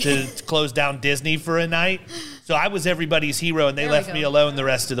fireworks to close down Disney for a night. So I was everybody's hero, and they left me alone the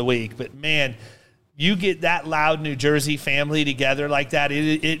rest of the week. But, man, you get that loud New Jersey family together like that,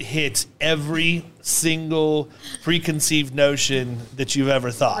 it hits every single preconceived notion that you've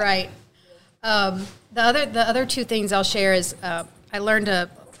ever thought. Right. The other two things I'll share is I learned a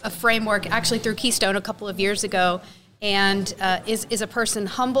framework actually through Keystone a couple of years ago, and is a person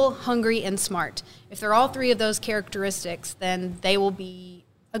humble, hungry, and smart. If they're all three of those characteristics, then they will be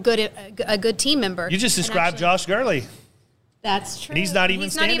a good team member. You just described Josh Gurley. That's true. And he's not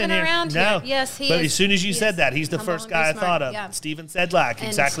even standing here. Around no. Yet. Yes, he but is. As soon as you said that, he's the first guy I thought of. Yeah. Steven Sedlak,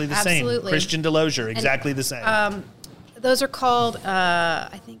 exactly the same. Christian Delozier, exactly the same. Those are called,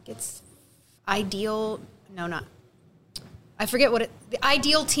 I think it's ideal. No, not. I forget the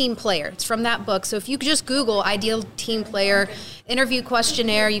Ideal Team Player. It's from that book. So if you just Google Ideal Team Player interview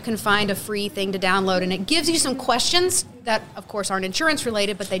questionnaire, you can find a free thing to download, and it gives you some questions that, of course, aren't insurance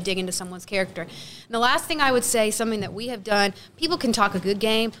related, but they dig into someone's character. And the last thing I would say, something that we have done, people can talk a good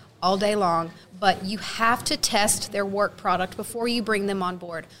game all day long, but you have to test their work product before you bring them on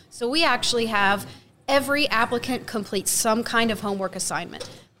board. So we actually have every applicant complete some kind of homework assignment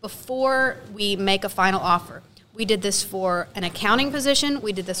before we make a final offer. We did this for an accounting position.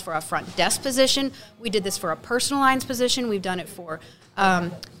 We did this for a front desk position. We did this for a personal lines position. We've done it for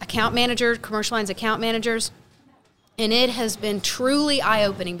account managers, commercial lines account managers. And it has been truly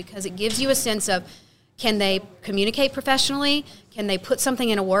eye-opening because it gives you a sense of, can they communicate professionally? Can they put something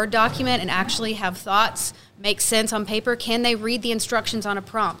in a Word document and actually have thoughts make sense on paper? Can they read the instructions on a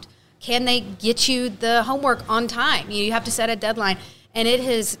prompt? Can they get you the homework on time? You have to set a deadline. And it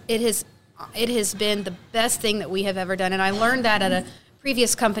has been the best thing that we have ever done. And I learned that at a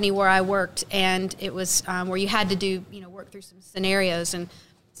previous company where I worked, and it was where you had to do, work through some scenarios. And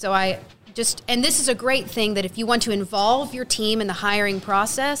so and this is a great thing that if you want to involve your team in the hiring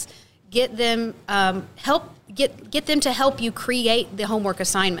process, get them get them to help you create the homework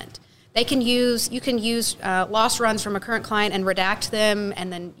assignment. You can use loss runs from a current client and redact them,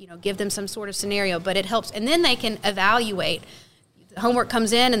 and then give them some sort of scenario. But it helps, and then they can evaluate. The homework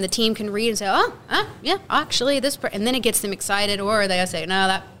comes in, and the team can read and say, yeah, actually and then it gets them excited, or they say,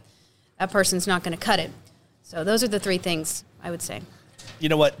 no, that person's not going to cut it. So those are the three things I would say. You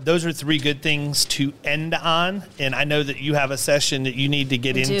know what? Those are three good things to end on, and I know that you have a session that you need to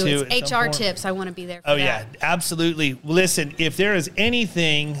get into. It's HR tips. I want to be there for that. Oh, yeah, absolutely. Listen, if there is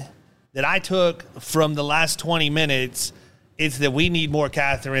anything that I took from the last 20 minutes, it's that we need more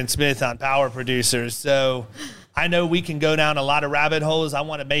Catherine Smith on Power Producers. So I know we can go down a lot of rabbit holes. I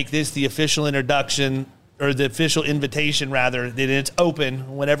want to make this the official introduction, or the official invitation, rather, that it's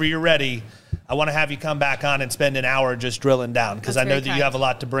open whenever you're ready. I want to have you come back on and spend an hour just drilling down, because I know that you have a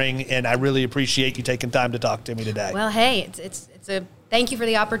lot to bring, and I really appreciate you taking time to talk to me today. Well, hey, it's a thank you for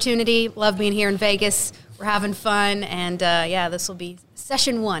the opportunity. Love being here in Vegas. We're having fun, and this will be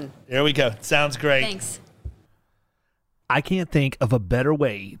session 1. There we go. Sounds great. Thanks. I can't think of a better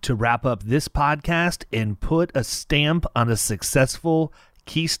way to wrap up this podcast and put a stamp on a successful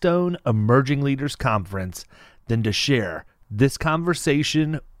Keystone Emerging Leaders Conference than to share this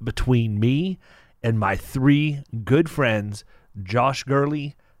conversation between me and my 3 good friends, Josh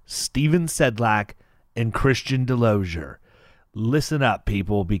Gurley, Steven Sedlak, and Christian Delozier. Listen up,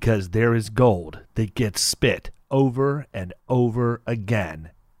 people, because there is gold that gets spit over and over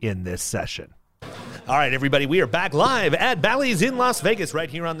again in this session. All right, everybody, we are back live at Bally's in Las Vegas, right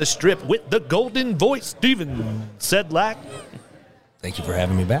here on the Strip, with the golden voice, Steven Sedlak. Thank you for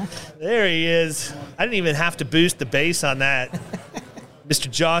having me back. There he is. I didn't even have to boost the bass on that. Mr.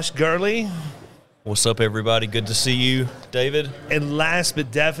 Josh Gurley. What's up, everybody? Good to see you, David. And last but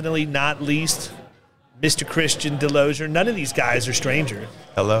definitely not least, Mr. Christian Delozier. None of these guys are strangers.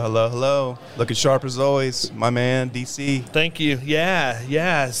 Hello. Looking sharp as always, my man, DC. Thank you.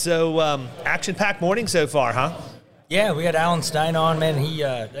 Yeah. So, action-packed morning so far, huh? Yeah, we had Alan Stein on, man.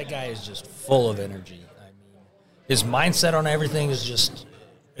 That guy is just full of energy. I mean, his mindset on everything is just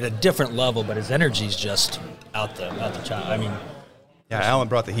at a different level, but his energy is just out the top. I mean, yeah, Alan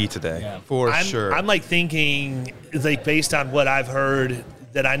brought the heat today, for sure. I'm thinking, based on what I've heard,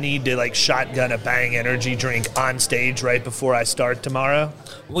 that I need to shotgun a Bang energy drink on stage right before I start tomorrow.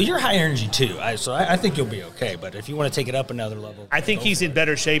 Well, you're high energy too, so I think you'll be okay. But if you want to take it up another level, I think he's in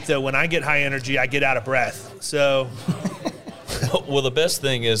better shape though. When I get high energy, I get out of breath. So, well, the best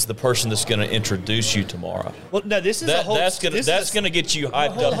thing is the person that's going to introduce you tomorrow. Well, no, this is a whole. That's going to get you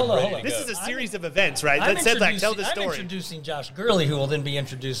hyped up. Hold on. This is a series of events, right? I'm Tell the story. I'm introducing Josh Gurley, who will then be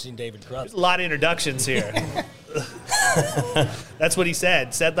introducing David Crutz. There's a lot of introductions here. That's what he said.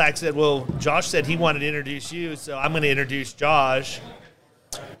 Sedlak said, well, Josh said he wanted to introduce you, so I'm going to introduce Josh.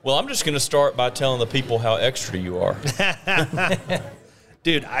 Well, I'm just going to start by telling the people how extra you are.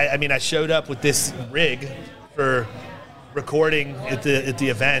 Dude, I mean, I showed up with this rig for recording at the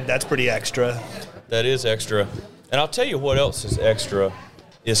event. That's pretty extra. That is extra. And I'll tell you what else is extra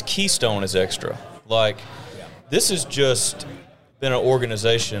is Keystone is extra. Like, this has just been an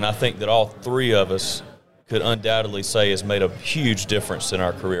organization I think that all three of us could undoubtedly say has made a huge difference in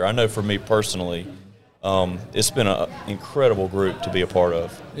our career. I know for me personally, it's been an incredible group to be a part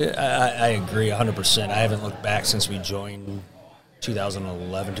of. Yeah, I agree 100%. I haven't looked back since we joined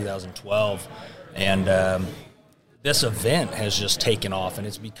 2011, 2012. And this event has just taken off, and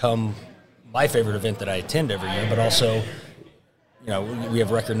it's become my favorite event that I attend every year, but also, you know, we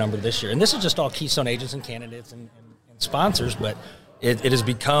have record number this year. And this is just all Keystone agents and candidates and sponsors, but it has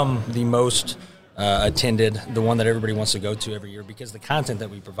become the most attended, the one that everybody wants to go to every year, because the content that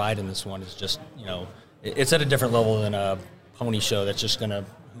we provide in this one is just, you know, it's at a different level than a pony show that's just going to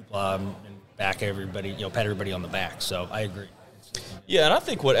hoopla and back everybody, you know, pat everybody on the back. So I agree. Yeah, and I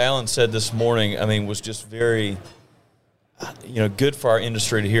think what Alan said this morning, I mean, was just very, you know, good for our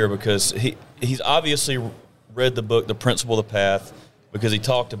industry to hear, because he's obviously read the book, The Principle of the Path, because he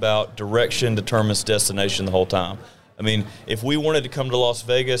talked about direction determines destination the whole time. I mean, if we wanted to come to Las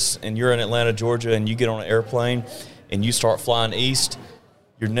Vegas and you're in Atlanta, Georgia, and you get on an airplane and you start flying east,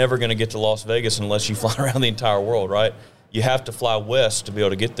 you're never going to get to Las Vegas unless you fly around the entire world, right? You have to fly west to be able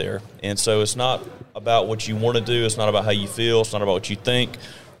to get there. And so it's not about what you want to do. It's not about how you feel. It's not about what you think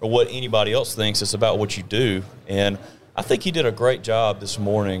or what anybody else thinks. It's about what you do. And I think he did a great job this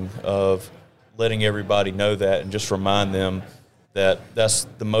morning of letting everybody know that and just remind them that that's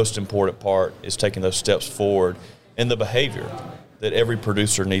the most important part, is taking those steps forward and the behavior that every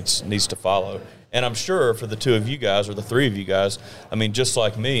producer needs to follow. And I'm sure for the two of you guys, or the three of you guys, I mean, just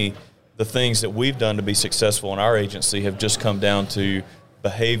like me, the things that we've done to be successful in our agency have just come down to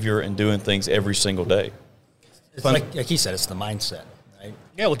behavior and doing things every single day. It's like he said, it's the mindset, right?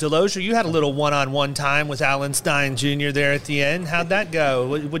 Yeah, well, Delosier, you had a little one-on-one time with Alan Stein Jr. there at the end. How'd that go?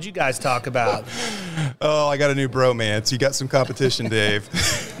 What'd you guys talk about? Oh, I got a new bromance. You got some competition, Dave.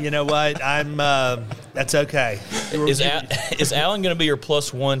 You know what? That's okay. Is Alan going to be your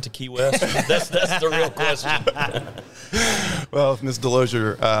 +1 to Key West? That's the real question. Well, if Ms.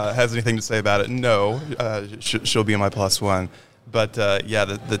 Delosier has anything to say about it, no. She'll be my +1. But, yeah,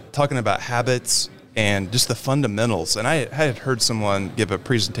 the talking about habits and just the fundamentals. And I had heard someone give a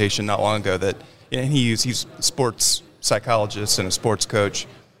presentation not long ago that, and he's a sports psychologist and a sports coach,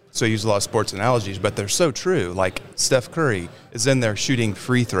 so he used a lot of sports analogies, but they're so true. Like Steph Curry is in there shooting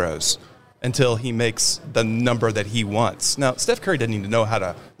free throws until he makes the number that he wants. Now, Steph Curry doesn't need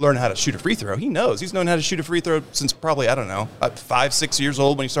to learn how to shoot a free throw. He knows. He's known how to shoot a free throw since probably, 5-6 years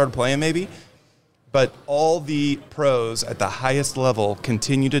old when he started playing maybe. But all the pros at the highest level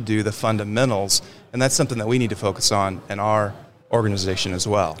continue to do the fundamentals, and that's something that we need to focus on in our organization as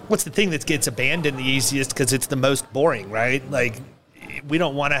well. What's the thing that gets abandoned the easiest because it's the most boring, right? Like, we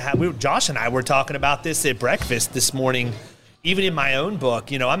don't want to have – Josh and I were talking about this at breakfast this morning. Even in my own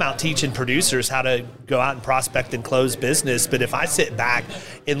book, you know, I'm out teaching producers how to go out and prospect and close business, but if I sit back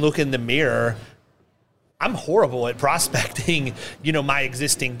and look in the mirror – I'm horrible at prospecting, you know, my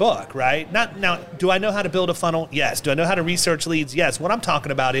existing book, right? Now, do I know how to build a funnel? Yes. Do I know how to research leads? Yes. What I'm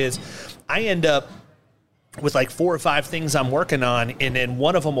talking about is I end up with like 4 or 5 things I'm working on, and then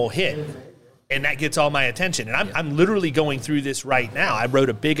one of them will hit, and that gets all my attention. And I'm literally going through this right now. I wrote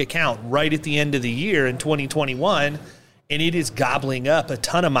a big account right at the end of the year in 2021, and it is gobbling up a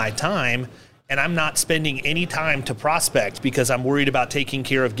ton of my time. And I'm not spending any time to prospect because I'm worried about taking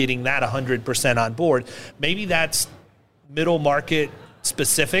care of getting that 100% on board. Maybe that's middle market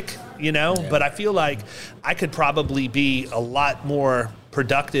specific, you know, but I feel like I could probably be a lot more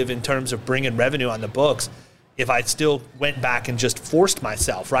productive in terms of bringing revenue on the books if I still went back and just forced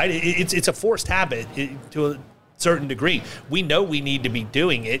myself, right? It's a forced habit to a certain degree. We know we need to be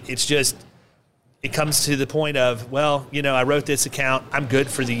doing it. It's just... it comes to the point of, well, you know, I wrote this account. I'm good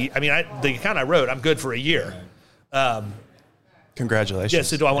for the account I wrote, I'm good for a year. Congratulations. Yeah,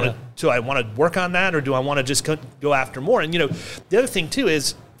 so do I want to work on that, or do I want to just go after more? And, you know, the other thing, too,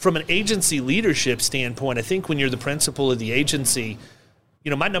 is from an agency leadership standpoint, I think when you're the principal of the agency,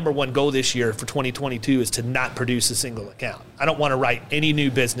 you know, my number one goal this year for 2022 is to not produce a single account. I don't want to write any new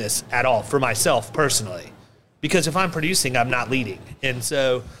business at all for myself personally. Because if I'm producing, I'm not leading. And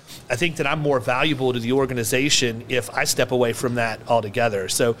so I think that I'm more valuable to the organization if I step away from that altogether.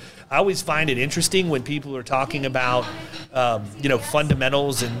 So I always find it interesting when people are talking about,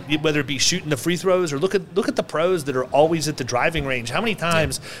 fundamentals, and whether it be shooting the free throws or look at the pros that are always at the driving range. How many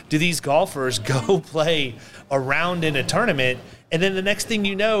times do these golfers go play a round in a tournament, and then the next thing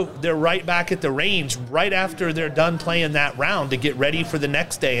you know, they're right back at the range right after they're done playing that round to get ready for the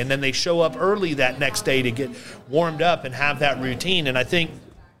next day. And then they show up early that next day to get warmed up and have that routine. And I think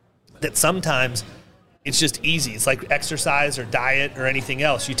that sometimes it's just easy. It's like exercise or diet or anything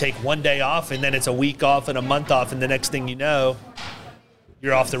else. You take one day off, and then it's a week off and a month off, and the next thing you know,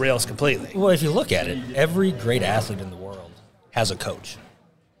 you're off the rails completely. Well, if you look at it, every great athlete in the world has a coach.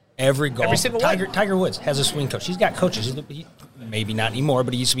 Every single Tiger Woods has a swing coach. He's got coaches. Maybe not anymore,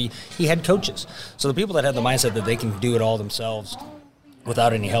 but he had coaches. So the people that have the mindset that they can do it all themselves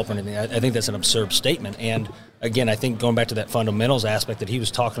without any help or anything, I think that's an absurd statement. And again, I think going back to that fundamentals aspect that he was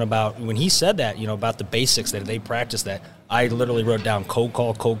talking about, when he said that, about the basics that they practice, that I literally wrote down cold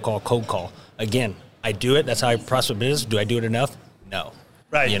call, cold call, cold call. Again, I do it. That's how I prospect business. Do I do it enough? No.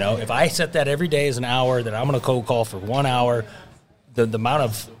 Right. If I set that every day as an hour, that I'm going to cold call for 1 hour, the amount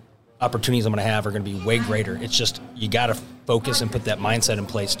of opportunities I'm going to have are going to be way greater. It's just you got to focus and put that mindset in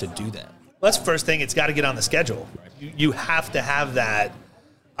place to do that. Well, that's the first thing. It's got to get on the schedule. You have to have that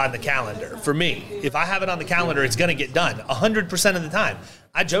on the calendar. For me, if I have it on the calendar, it's going to get done 100% of the time.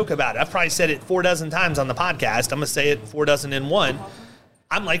 I joke about it. I've probably said it 4 dozen times on the podcast. I'm going to say it 4 dozen in one.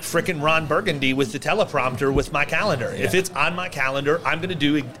 I'm like frickin' Ron Burgundy with the teleprompter with my calendar. Yeah. If it's on my calendar, I'm going to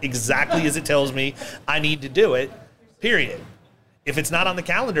do exactly as it tells me I need to do it, period. If it's not on the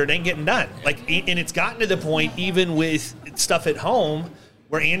calendar, it ain't getting done. And it's gotten to the point, even with stuff at home,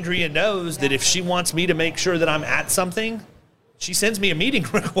 where Andrea knows that if she wants me to make sure that I'm at something, she sends me a meeting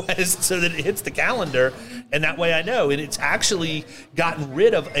request so that it hits the calendar, and that way I know. And it's actually gotten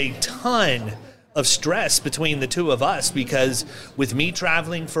rid of a ton of stress between the two of us, because with me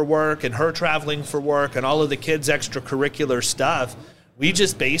traveling for work and her traveling for work and all of the kids' extracurricular stuff, we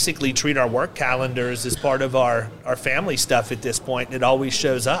just basically treat our work calendars as part of our family stuff at this point, and it always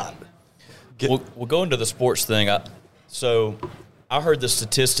shows up. We'll go into the sports thing. So I heard the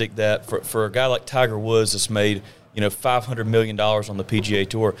statistic that for a guy like Tiger Woods that's made $500 million on the PGA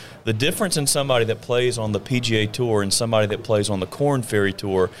Tour, the difference in somebody that plays on the PGA Tour and somebody that plays on the Korn Ferry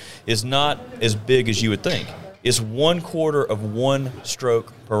Tour is not as big as you would think. It's 1/4 of 1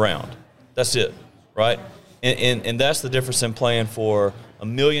 stroke per round. That's it, right? And that's the difference in playing for $1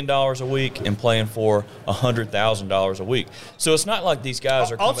 million a week and playing for $100,000 a week. So it's not like these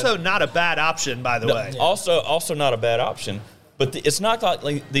guys are also not a bad option, by the way. Also not a bad option. But it's not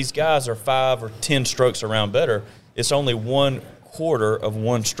like these guys are 5 or 10 strokes around better. It's only 1/4 of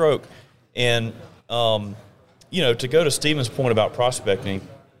 1 stroke. And to go to Stephen's point about prospecting,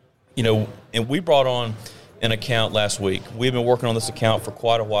 and we brought on an account last week. We've been working on this account for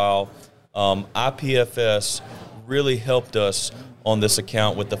quite a while. IPFS really helped us on this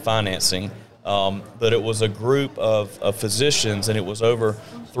account with the financing, but it was a group of physicians, and it was over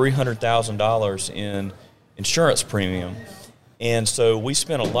 $300,000 in insurance premium. And so we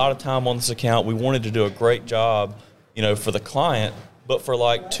spent a lot of time on this account. We wanted to do a great job, for the client, but for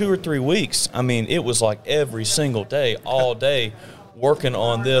like 2 or 3 weeks, it was like every single day, all day, working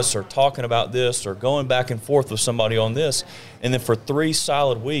on this or talking about this or going back and forth with somebody on this. And then for 3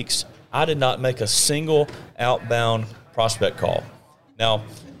 solid weeks, I did not make a single outbound prospect call. Now,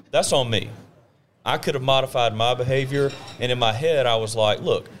 that's on me. I could have modified my behavior, and in my head, I was like,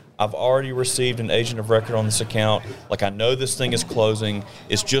 look, I've already received an agent of record on this account. Like, I know this thing is closing.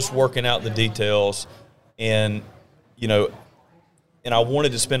 It's just working out the details. And, and I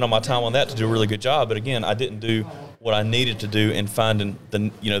wanted to spend all my time on that to do a really good job. But, again, I didn't do what I needed to do in finding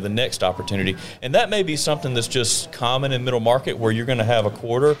the next opportunity. And that may be something that's just common in middle market, where you're going to have a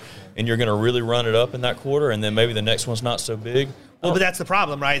quarter and you're going to really run it up in that quarter, and then maybe the next one's not so big. Well, but that's the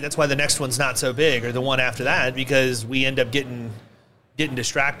problem, right? That's why the next one's not so big, or the one after that, because we end up getting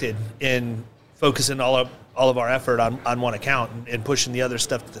distracted and focusing all of our effort on one account and pushing the other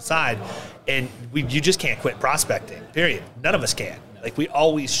stuff to the side. And you just can't quit prospecting, period. None of us can. Like, we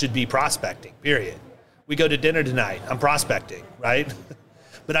always should be prospecting, period. We go to dinner tonight, I'm prospecting, right?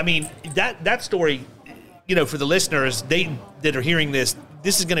 But that story, for the listeners, that are hearing this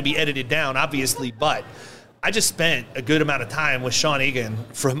is going to be edited down, obviously, but I just spent a good amount of time with Sean Egan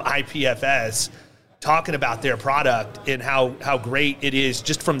from IPFS talking about their product and how great it is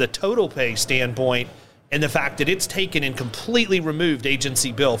just from the total pay standpoint, and the fact that it's taken and completely removed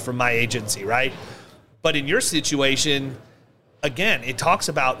agency bill from my agency, right? But in your situation, again, it talks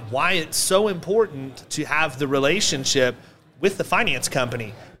about why it's so important to have the relationship with the finance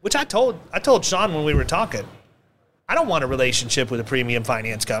company, which I told Sean when we were talking. I don't want a relationship with a premium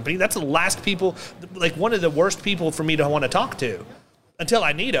finance company. That's the last people, like one of the worst people for me to want to talk to until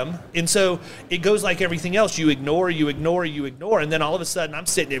I need them. And so it goes like everything else. You ignore. And then all of a sudden I'm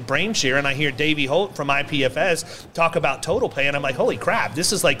sitting at BrainShare and I hear Davey Holt from IPFS talk about Total Pay. And I'm like, holy crap,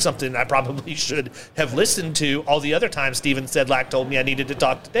 this is like something I probably should have listened to all the other times Steven Sedlak told me I needed to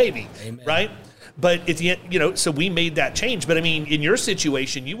talk to Davey. Amen. Right? But at the end, so we made that change. But I mean, in your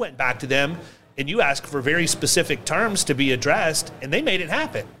situation, you went back to them and you asked for very specific terms to be addressed, and they made it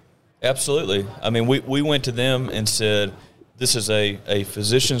happen. Absolutely. I mean, we went to them and said, this is a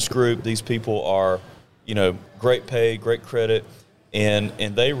physicians group. These people are, great pay, great credit, and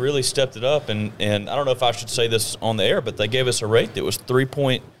they really stepped it up. And I don't know if I should say this on the air, but they gave us a rate that was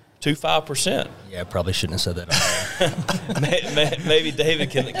 3.25%. Yeah, I probably shouldn't have said that. Maybe David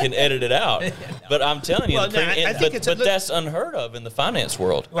can edit it out. But I'm telling you, but that's unheard of in the finance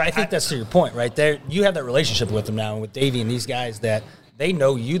world. Well, I think that's to your point, right? There, you have that relationship with them now, and with Davey and these guys, that they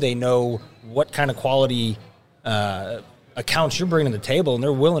know you, they know what kind of quality accounts you're bringing to the table, and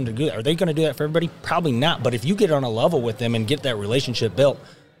they're willing to do that. Are they going to do that for everybody? Probably not. But if you get on a level with them and get that relationship built,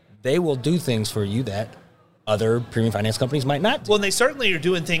 they will do things for you that other premium finance companies might not do. Well, and they certainly are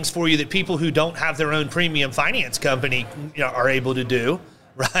doing things for you that people who don't have their own premium finance company are able to do,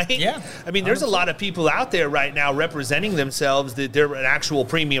 right? Yeah. I mean, there's 100%. A lot of people out there right now representing themselves that they're an actual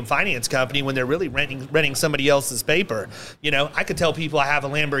premium finance company when they're really renting somebody else's paper. I could tell people I have a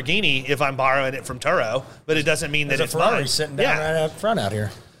Lamborghini if I'm borrowing it from Turo, but it doesn't mean that it's mine. Ferrari sitting down right out front out here.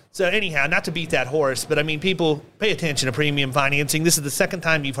 So anyhow, not to beat that horse, but I mean, people pay attention to premium financing. This is the second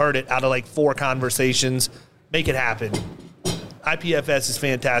time you've heard it out of like 4 conversations. Make it happen. IPFS is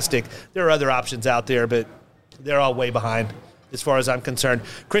fantastic. There are other options out there, but they're all way behind as far as I'm concerned.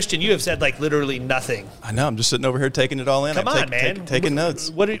 Christian, you have said like literally nothing. I know. I'm just sitting over here taking it all in. Come on, man. Taking notes.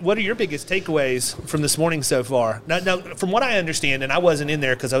 What are your biggest takeaways from this morning so far? Now, from what I understand, and I wasn't in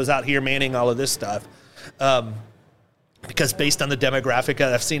there because I was out here manning all of this stuff, because based on the demographic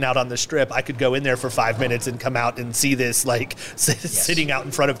I've seen out on the Strip, I could go in there for 5 minutes and come out and see this sitting out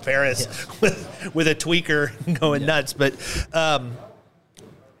in front of Paris with a tweaker going nuts. But I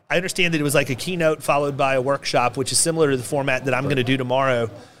understand that it was like a keynote followed by a workshop, which is similar to the format that I'm going to do tomorrow.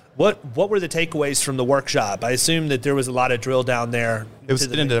 What were the takeaways from the workshop? I assume that there was a lot of drill down there. It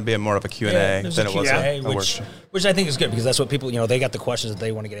ended up being more of a Q&A than it was a workshop. Which I think is good because that's what people, they got the questions that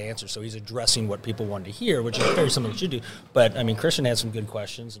they want to get answered. So he's addressing what people wanted to hear, which is very similar to what you do. But, I mean, Christian had some good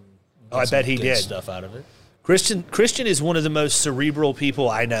questions. And I bet he did. Stuff out of it. Christian is one of the most cerebral people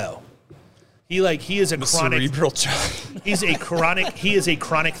I know. He is a chronic cerebral child. He is a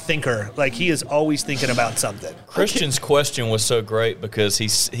chronic thinker. Like he is always thinking about something. Christian's question was so great because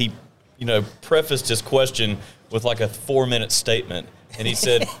he prefaced his question with like a 4-minute statement, and he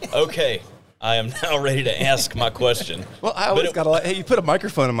said, "Okay, I am now ready to ask my question." Well, I always got a lot. Hey, you put a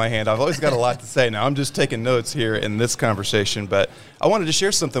microphone in my hand. I've always got a lot to say. Now I'm just taking notes here in this conversation, but I wanted to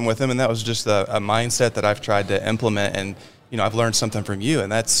share something with him, and that was just a mindset that I've tried to implement. And I've learned something from you,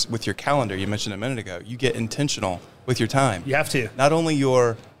 and that's with your calendar. You mentioned a minute ago. You get intentional with your time. You have to. Not only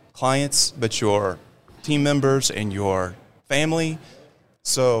your clients, but your team members and your family.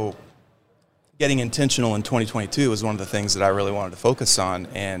 So getting intentional in 2022 was one of the things that I really wanted to focus on.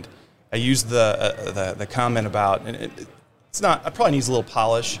 And I used the comment about, and it's not, it probably needs a little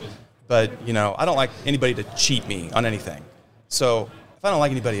polish, but, I don't like anybody to cheat me on anything. So if I don't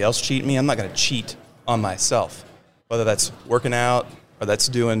like anybody else cheating me, I'm not going to cheat on myself. Whether that's working out or that's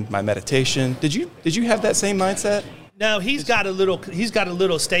doing my meditation. Did you have that same mindset? No, he's got a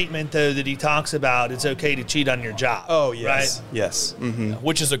little statement though that he talks about. It's okay to cheat on your job. Oh yes, right? Yes. Mm-hmm.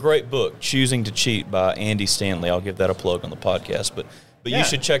 Which is a great book, Choosing to Cheat by Andy Stanley. I'll give that a plug on the podcast, but you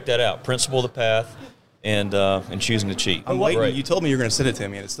should check that out. Principle of the Path and Choosing to Cheat. I'm waiting. You told me you were going to send it to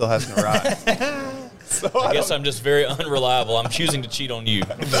me, and it still hasn't arrived. So I guess I'm just very unreliable. I'm choosing to cheat on you.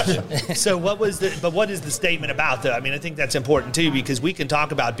 So what is the statement about, though? I mean, I think that's important, too, because we can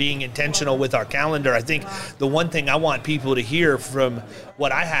talk about being intentional with our calendar. I think the one thing I want people to hear from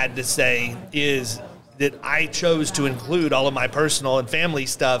what I had to say is that I chose to include all of my personal and family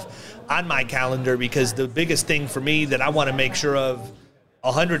stuff on my calendar because the biggest thing for me that I want to make sure of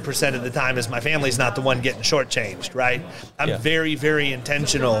 100% of the time is my family's not the one getting shortchanged, right? I'm very, very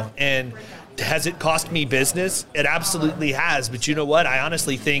intentional. And has it cost me business? It absolutely has. But you know what? I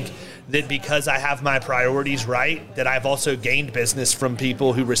honestly think that because I have my priorities right, that I've also gained business from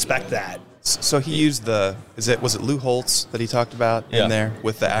people who respect that. So he used was it Lou Holtz that he talked about in there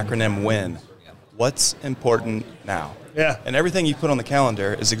with the acronym WIN? What's important now? Yeah. And everything you put on the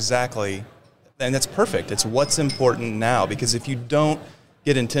calendar is exactly, and that's perfect. It's what's important now, because if you don't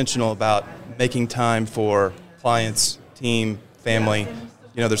get intentional about making time for clients, team, family,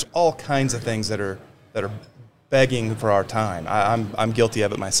 there's all kinds of things that are begging for our time. I'm guilty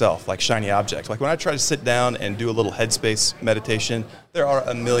of it myself, like shiny object. Like when I try to sit down and do a little headspace meditation, there are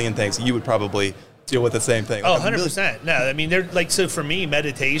a million things. You would probably deal with the same thing. Oh, 100%. No, I mean, so for me,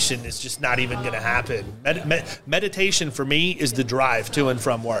 meditation is just not even going to happen. Meditation for me is the drive to and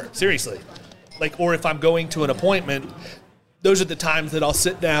from work. Seriously. Or if I'm going to an appointment, those are the times that I'll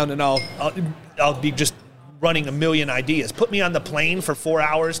sit down and I'll be just running a million ideas. Put me on the plane for 4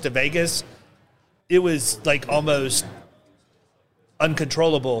 hours to Vegas. It was almost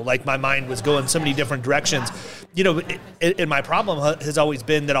uncontrollable. My mind was going so many different directions. And my problem has always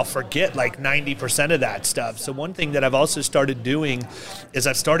been that I'll forget 90% of that stuff. So one thing that I've also started doing is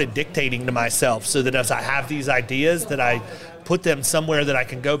I've started dictating to myself, so that as I have these ideas, that I put them somewhere that I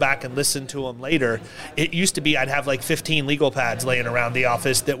can go back and listen to them later. It used to be I'd have 15 legal pads laying around the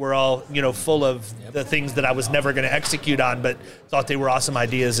office that were all, full of the things that I was never going to execute on, but thought they were awesome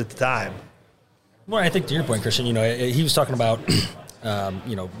ideas at the time. Well, I think to your point, Christian, he was talking about,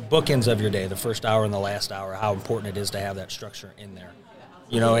 bookends of your day, the first hour and the last hour, how important it is to have that structure in there.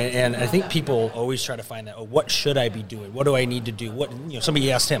 And I think people always try to find that, what should I be doing? What do I need to do?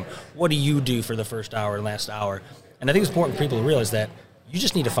 Somebody asked him, what do you do for the first hour and last hour? And I think it's important for people to realize that you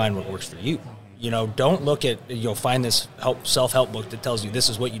just need to find what works for you. Don't look at, find this self-help book that tells you this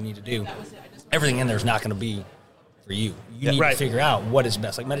is what you need to do. Everything in there is not going to be for you. You need to figure out what is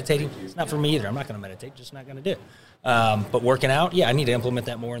best. Like meditating, it's not for me either. I'm not going to meditate, just not going to do it. But working out, I need to implement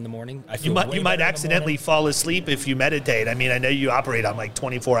that more in the morning. I feel you might accidentally fall asleep if you meditate. I mean, I know you operate on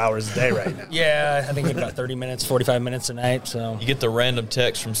 24 hours a day right now. Yeah, I think it's about 30 minutes, 45 minutes a night. So you get the random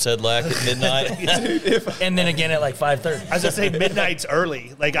text from Sedlak at midnight, and then again at 5:30. I was gonna say midnight's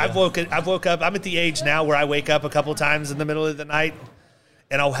early. I've woke up. I'm at the age now where I wake up a couple times in the middle of the night,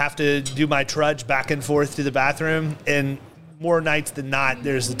 and I'll have to do my trudge back and forth to the bathroom. And more nights than not,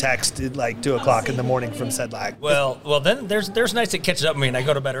 there's a text at 2 o'clock in the morning from Sedlak. Well, then there's nights that catches up with me, and I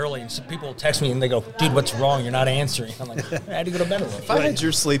go to bed early, and some people text me, and they go, "Dude, what's wrong? You're not answering." I'm like, "I had to go to bed early." If I had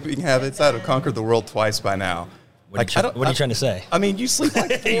your sleeping habits, I'd have conquered the world twice by now. What are you trying to say? I mean, you sleep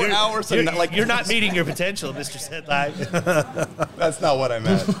 4 hours. You're not meeting your potential, Mr. Sedlak. That's not what I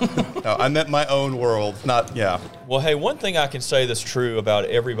meant. No, I meant my own world, not, Well, hey, one thing I can say that's true about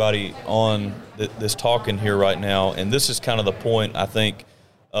everybody on this talking here right now, and this is kind of the point, I think,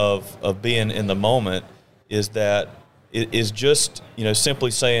 of being in the moment, is that it is just,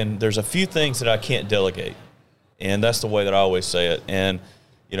 simply saying there's a few things that I can't delegate. And that's the way that I always say it. And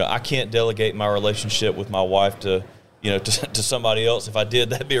I can't delegate my relationship with my wife to somebody else. If I did,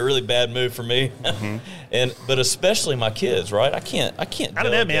 that'd be a really bad move for me. Mm-hmm. But especially my kids, right? I can't. I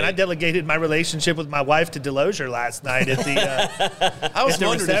don't know, man. I delegated my relationship with my wife to Delosier last night at the. I was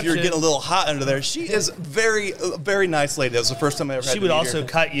wondering if you were getting a little hot under there. She is very, very nice lady. That was the first time I ever had. She would also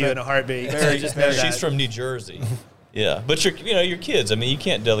cut you in a heartbeat. She's from New Jersey. Yeah, but your kids. I mean, you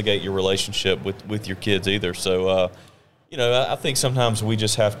can't delegate your relationship with your kids either. So. I think sometimes we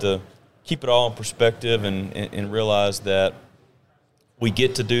just have to keep it all in perspective and realize that we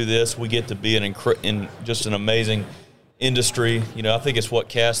get to do this. We get to be in just an amazing industry. I think it's what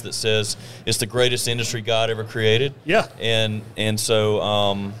Cass that says it's the greatest industry God ever created. Yeah. And so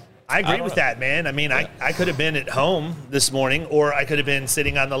I agree with that, man. I mean, I could have been at home this morning, or I could have been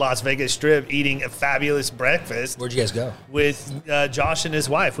sitting on the Las Vegas Strip eating a fabulous breakfast. Where'd you guys go? With Josh and his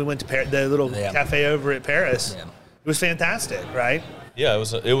wife. We went to the little cafe over at Paris. Yeah. It was fantastic, right? Yeah,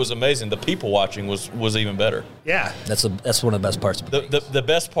 it was amazing. The people watching was even better. Yeah, that's one of the best parts. The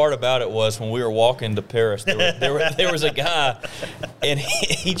best part about it was when we were walking to Paris. There was a guy, and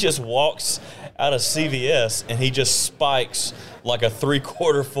he just walks out of CVS and he just spikes like a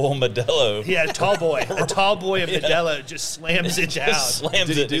 3/4 full Modelo. Yeah, a tall boy of Modelo just slams it down. Did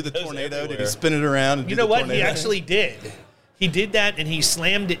he do the tornado? Everywhere. Did he spin it around? You know what? He actually did. He did that, and he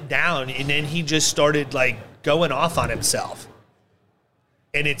slammed it down, and then he just started going off on himself.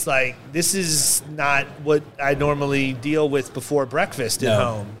 And it's this is not what I normally deal with before breakfast at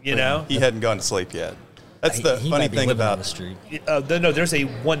home, know? He hadn't gone to sleep yet. That's the funny thing about the street. No, there's a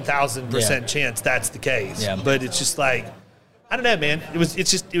 1,000% chance that's the case. Yeah. But it's just I don't know, man. It's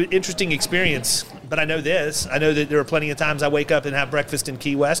just an interesting experience. But I know this. I know that there are plenty of times I wake up and have breakfast in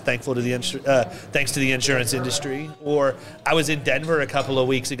Key West, thanks to the insurance industry. Or I was in Denver a couple of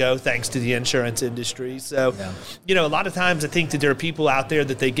weeks ago, thanks to the insurance industry. So, a lot of times I think that there are people out there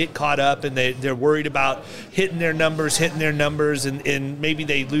that they get caught up and they're worried about hitting their numbers, and maybe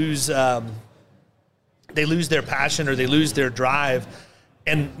they lose they lose their passion or they lose their drive.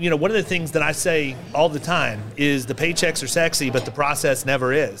 And, you know, one of the things that I say all the time is the paychecks are sexy, but the process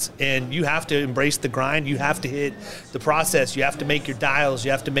never is. And you have to embrace the grind. You have to hit the process. You have to make your dials. You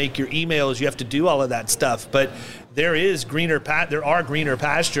have to make your emails. You have to do all of that stuff. But there are greener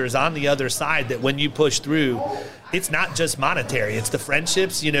pastures on the other side that when you push through, it's not just monetary. It's the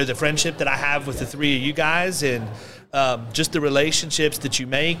friendships, you know, the friendship that I have with the three of you guys, and just the relationships that you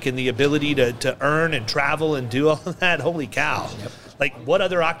make and the ability to earn and travel and do all of that. Holy cow. Yep. Like, what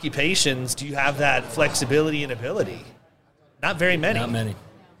other occupations do you have that flexibility and ability? Not very many. Not many.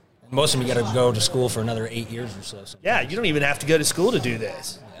 Most of them, you got to go to school for another 8 years or so. Sometimes. Yeah, you don't even have to go to school to do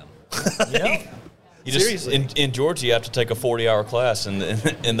this. Yeah. You just, seriously. In Georgia, you have to take a 40-hour class, and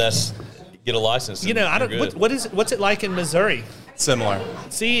that's get a license. You know, I don't. What's it like in Missouri? Similar.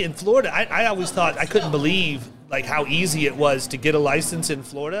 See, in Florida, I always thought, I couldn't believe like how easy it was to get a license in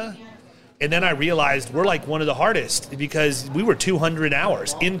Florida. And then I realized we're like one of the hardest because we were 200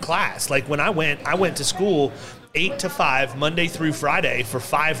 hours in class. Like when I went to school 8 to 5, Monday through Friday for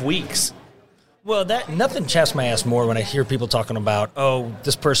 5 weeks. Well, nothing chaps my ass more when I hear people talking about, oh,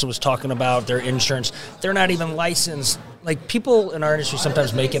 this person was talking about their insurance. They're not even licensed. Like, people in our industry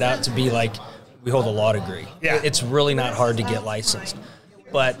sometimes make it out to be like, we hold a law degree. Yeah. It's really not hard to get licensed.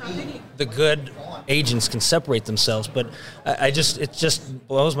 But the good agents can separate themselves. But it just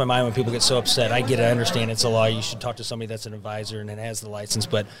blows my mind when people get so upset. I get it. I understand it's a law. You should talk to somebody that's an advisor and has the license.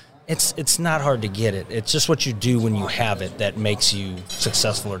 But it's not hard to get it. It's just what you do when you have it that makes you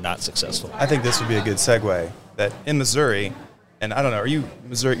successful or not successful. I think this would be a good segue. That in Missouri, and I don't know, are you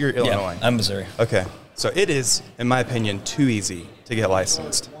Missouri? You're Illinois. Yeah, I'm Missouri. Okay. So it is, in my opinion, too easy to get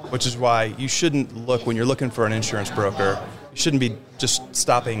licensed, which is why you shouldn't look, when you're looking for an insurance broker, you shouldn't be just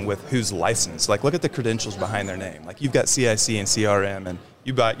stopping with who's licensed. Like, look at the credentials behind their name. Like, you've got CIC and CRM, and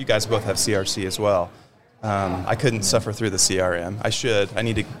you guys both have CRC as well. I couldn't suffer through the CRM. I should. I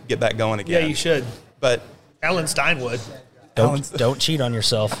need to get back going again. Yeah, you should. But Alan Steinwood. Don't cheat on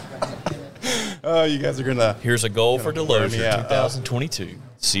yourself. Oh, you guys are gonna. Here's a goal for Delosier 2022.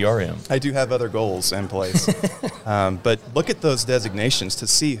 CRM. I do have other goals in place. But look at those designations to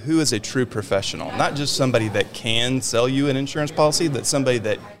see who is a true professional. Not just somebody that can sell you an insurance policy, but somebody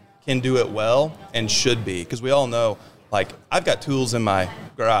that can do it well and should be. Because we all know, like, I've got tools in my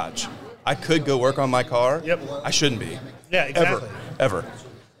garage. I could go work on my car. Yep. I shouldn't be. Yeah, exactly. Ever.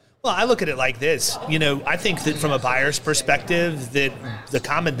 Well, I look at it like this. You know, I think that from a buyer's perspective, that the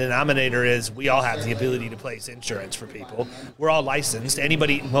common denominator is we all have the ability to place insurance for people. We're all licensed. I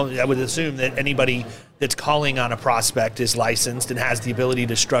would assume that anybody that's calling on a prospect is licensed and has the ability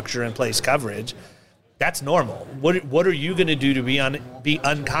to structure and place coverage. That's normal. What are you going to do to be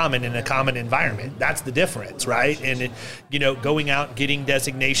uncommon in a common environment? That's the difference, right? And going out, getting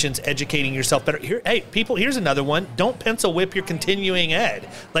designations, educating yourself better. Here's another one. Don't pencil whip your continuing ed.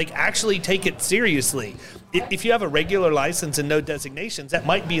 Like, actually take it seriously. If you have a regular license and no designations, that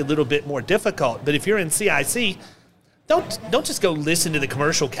might be a little bit more difficult. But if you're in CIC, don't just go listen to the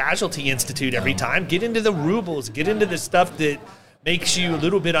Commercial Casualty Institute every time. Get into the rubles. Get into the stuff that makes you a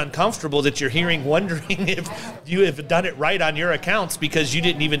little bit uncomfortable that you're wondering if you have done it right on your accounts because you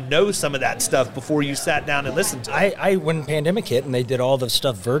didn't even know some of that stuff before you sat down and listened to it. When pandemic hit and they did all the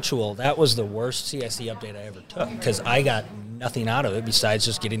stuff virtual, that was the worst CIC update I ever took because I got nothing out of it besides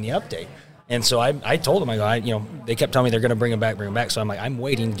just getting the update. And so I told them, they kept telling me they're going to bring them back. So I'm like, I'm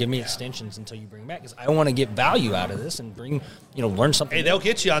waiting. Give me extensions until you bring them back because I want to get value out of this and learn something. Hey, they'll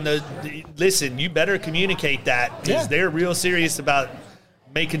get you on the. Listen, you better communicate that because they're real serious about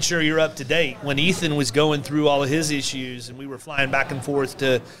making sure you're up to date. When Ethan was going through all of his issues and we were flying back and forth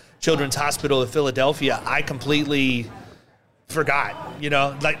to Children's Hospital of Philadelphia, I completely forgot,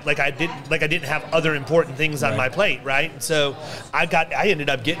 like I didn't have other important things on my plate, right? So I ended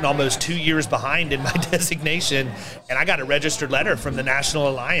up getting almost 2 years behind in my designation, and I got a registered letter from the National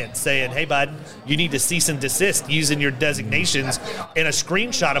Alliance saying, hey bud, you need to cease and desist using your designations, and a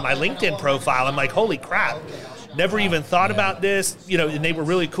screenshot of my LinkedIn profile. I'm like, holy crap. Never even thought about this, and they were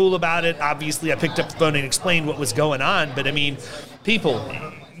really cool about it. Obviously, I picked up the phone and explained what was going on, but I mean, people,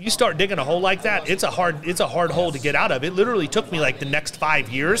 you start digging a hole like that, it's a hard hole to get out of. It literally took me like the next 5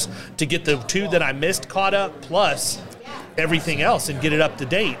 years to get the 2 that I missed caught up, plus everything else, and get it up to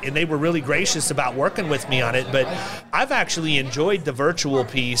date. And they were really gracious about working with me on it. But I've actually enjoyed the virtual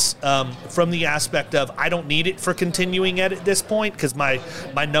piece from the aspect of I don't need it for continuing ed at this point because my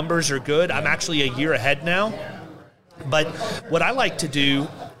numbers are good. I'm actually a year ahead now. But what I like to do,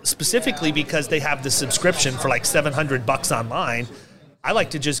 specifically because they have the subscription for like $700 online, I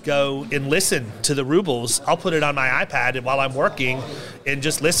like to just go and listen to the rubles. I'll put it on my iPad while I'm working and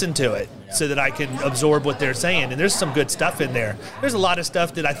just listen to it so that I can absorb what they're saying. And there's some good stuff in there. There's a lot of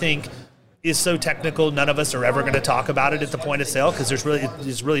stuff that I think is so technical, none of us are ever going to talk about it at the point of sale because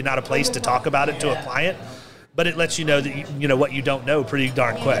there's really not a place to talk about it to a client. But it lets you know that you know what you don't know pretty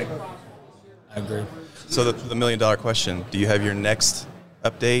darn quick. I agree. So the $1 million question, do you have your next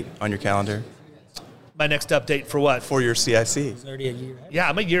update on your calendar? My next update for what? For your CIC. It's already a year ahead. Yeah,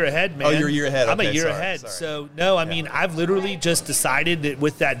 I'm a year ahead, man. Oh, you're a year ahead. I'm a Okay, year sorry, ahead. sorry. So, no, I mean, I've literally just decided that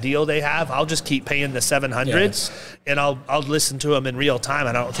with that deal they have, I'll just keep paying the 700s, and I'll listen to them in real time.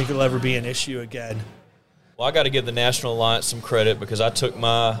 I don't think it'll ever be an issue again. Well, I got to give the National Alliance some credit because I took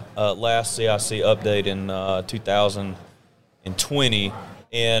my last CIC update in 2020,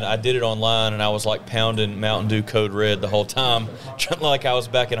 and I did it online, and I was like pounding Mountain Dew Code Red the whole time, like I was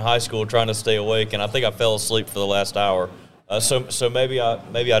back in high school trying to stay awake, and I think I fell asleep for the last hour. So maybe I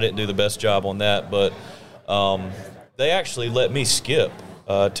didn't do the best job on that, but they actually let me skip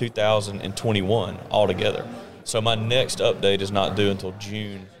 2021 altogether. So my next update is not due until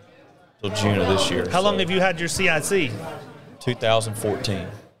June of this year. How long have you had your CIC? 2014.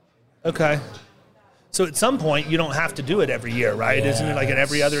 Okay. So at some point, you don't have to do it every year, right? Yeah. Isn't it like an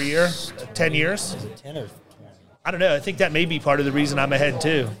every other year? 10 years? Is it 10 or 20? I don't know. I think that may be part of the reason I'm ahead,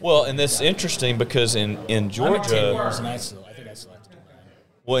 too. Well, and that's interesting because in I'm at 10 years, Georgia, and I think I still have to do mine.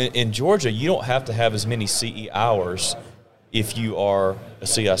 well, in Georgia, you don't have to have as many CE hours if you are a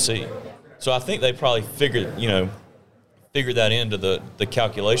CIC. So I think they probably figured that into the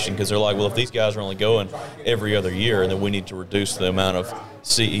calculation because they're like, well, if these guys are only going every other year, then we need to reduce the amount of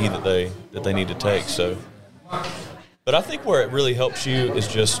CE that they need to take. So, but I think where it really helps you is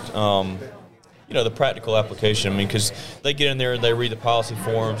just the practical application. I mean, because they get in there and they read the policy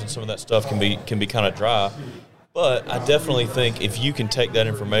forms, and some of that stuff can be kind of dry. But I definitely think if you can take that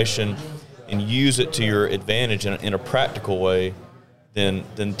information and use it to your advantage in a practical way, then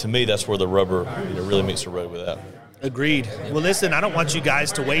to me that's where the rubber really meets the road with that. Agreed. Well, listen, I don't want you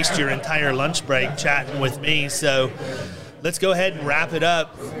guys to waste your entire lunch break chatting with me, so let's go ahead and wrap it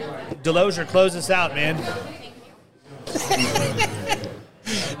up. Delosier, close us out, man.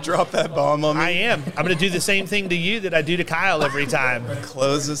 Drop that bomb on me. I am. I'm going to do the same thing to you that I do to Kyle every time.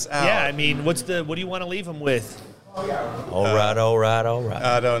 Close us out. Yeah, I mean, what do you want to leave them with? All right.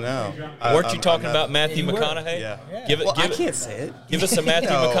 I don't know. Weren't you talking about Matthew McConaughey? Yeah. I can't say it. Give us a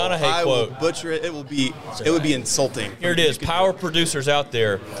Matthew No, McConaughey I quote. will butcher it. It will be insulting. Here it is. Power producers out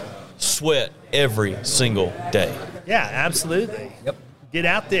there sweat every single day. Yeah, absolutely. Yep. Get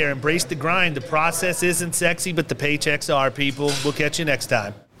out there, embrace the grind. The process isn't sexy, but the paychecks are, people. We'll catch you next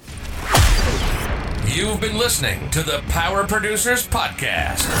time. You've been listening to the Power Producers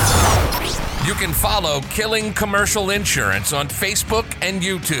Podcast. You can follow Killing Commercial Insurance on Facebook and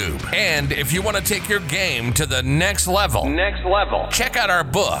YouTube. And if you want to take your game to the next level, check out our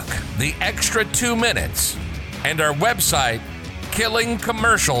book, The Extra 2 Minutes, and our website,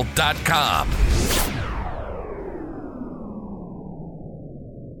 killingcommercial.com.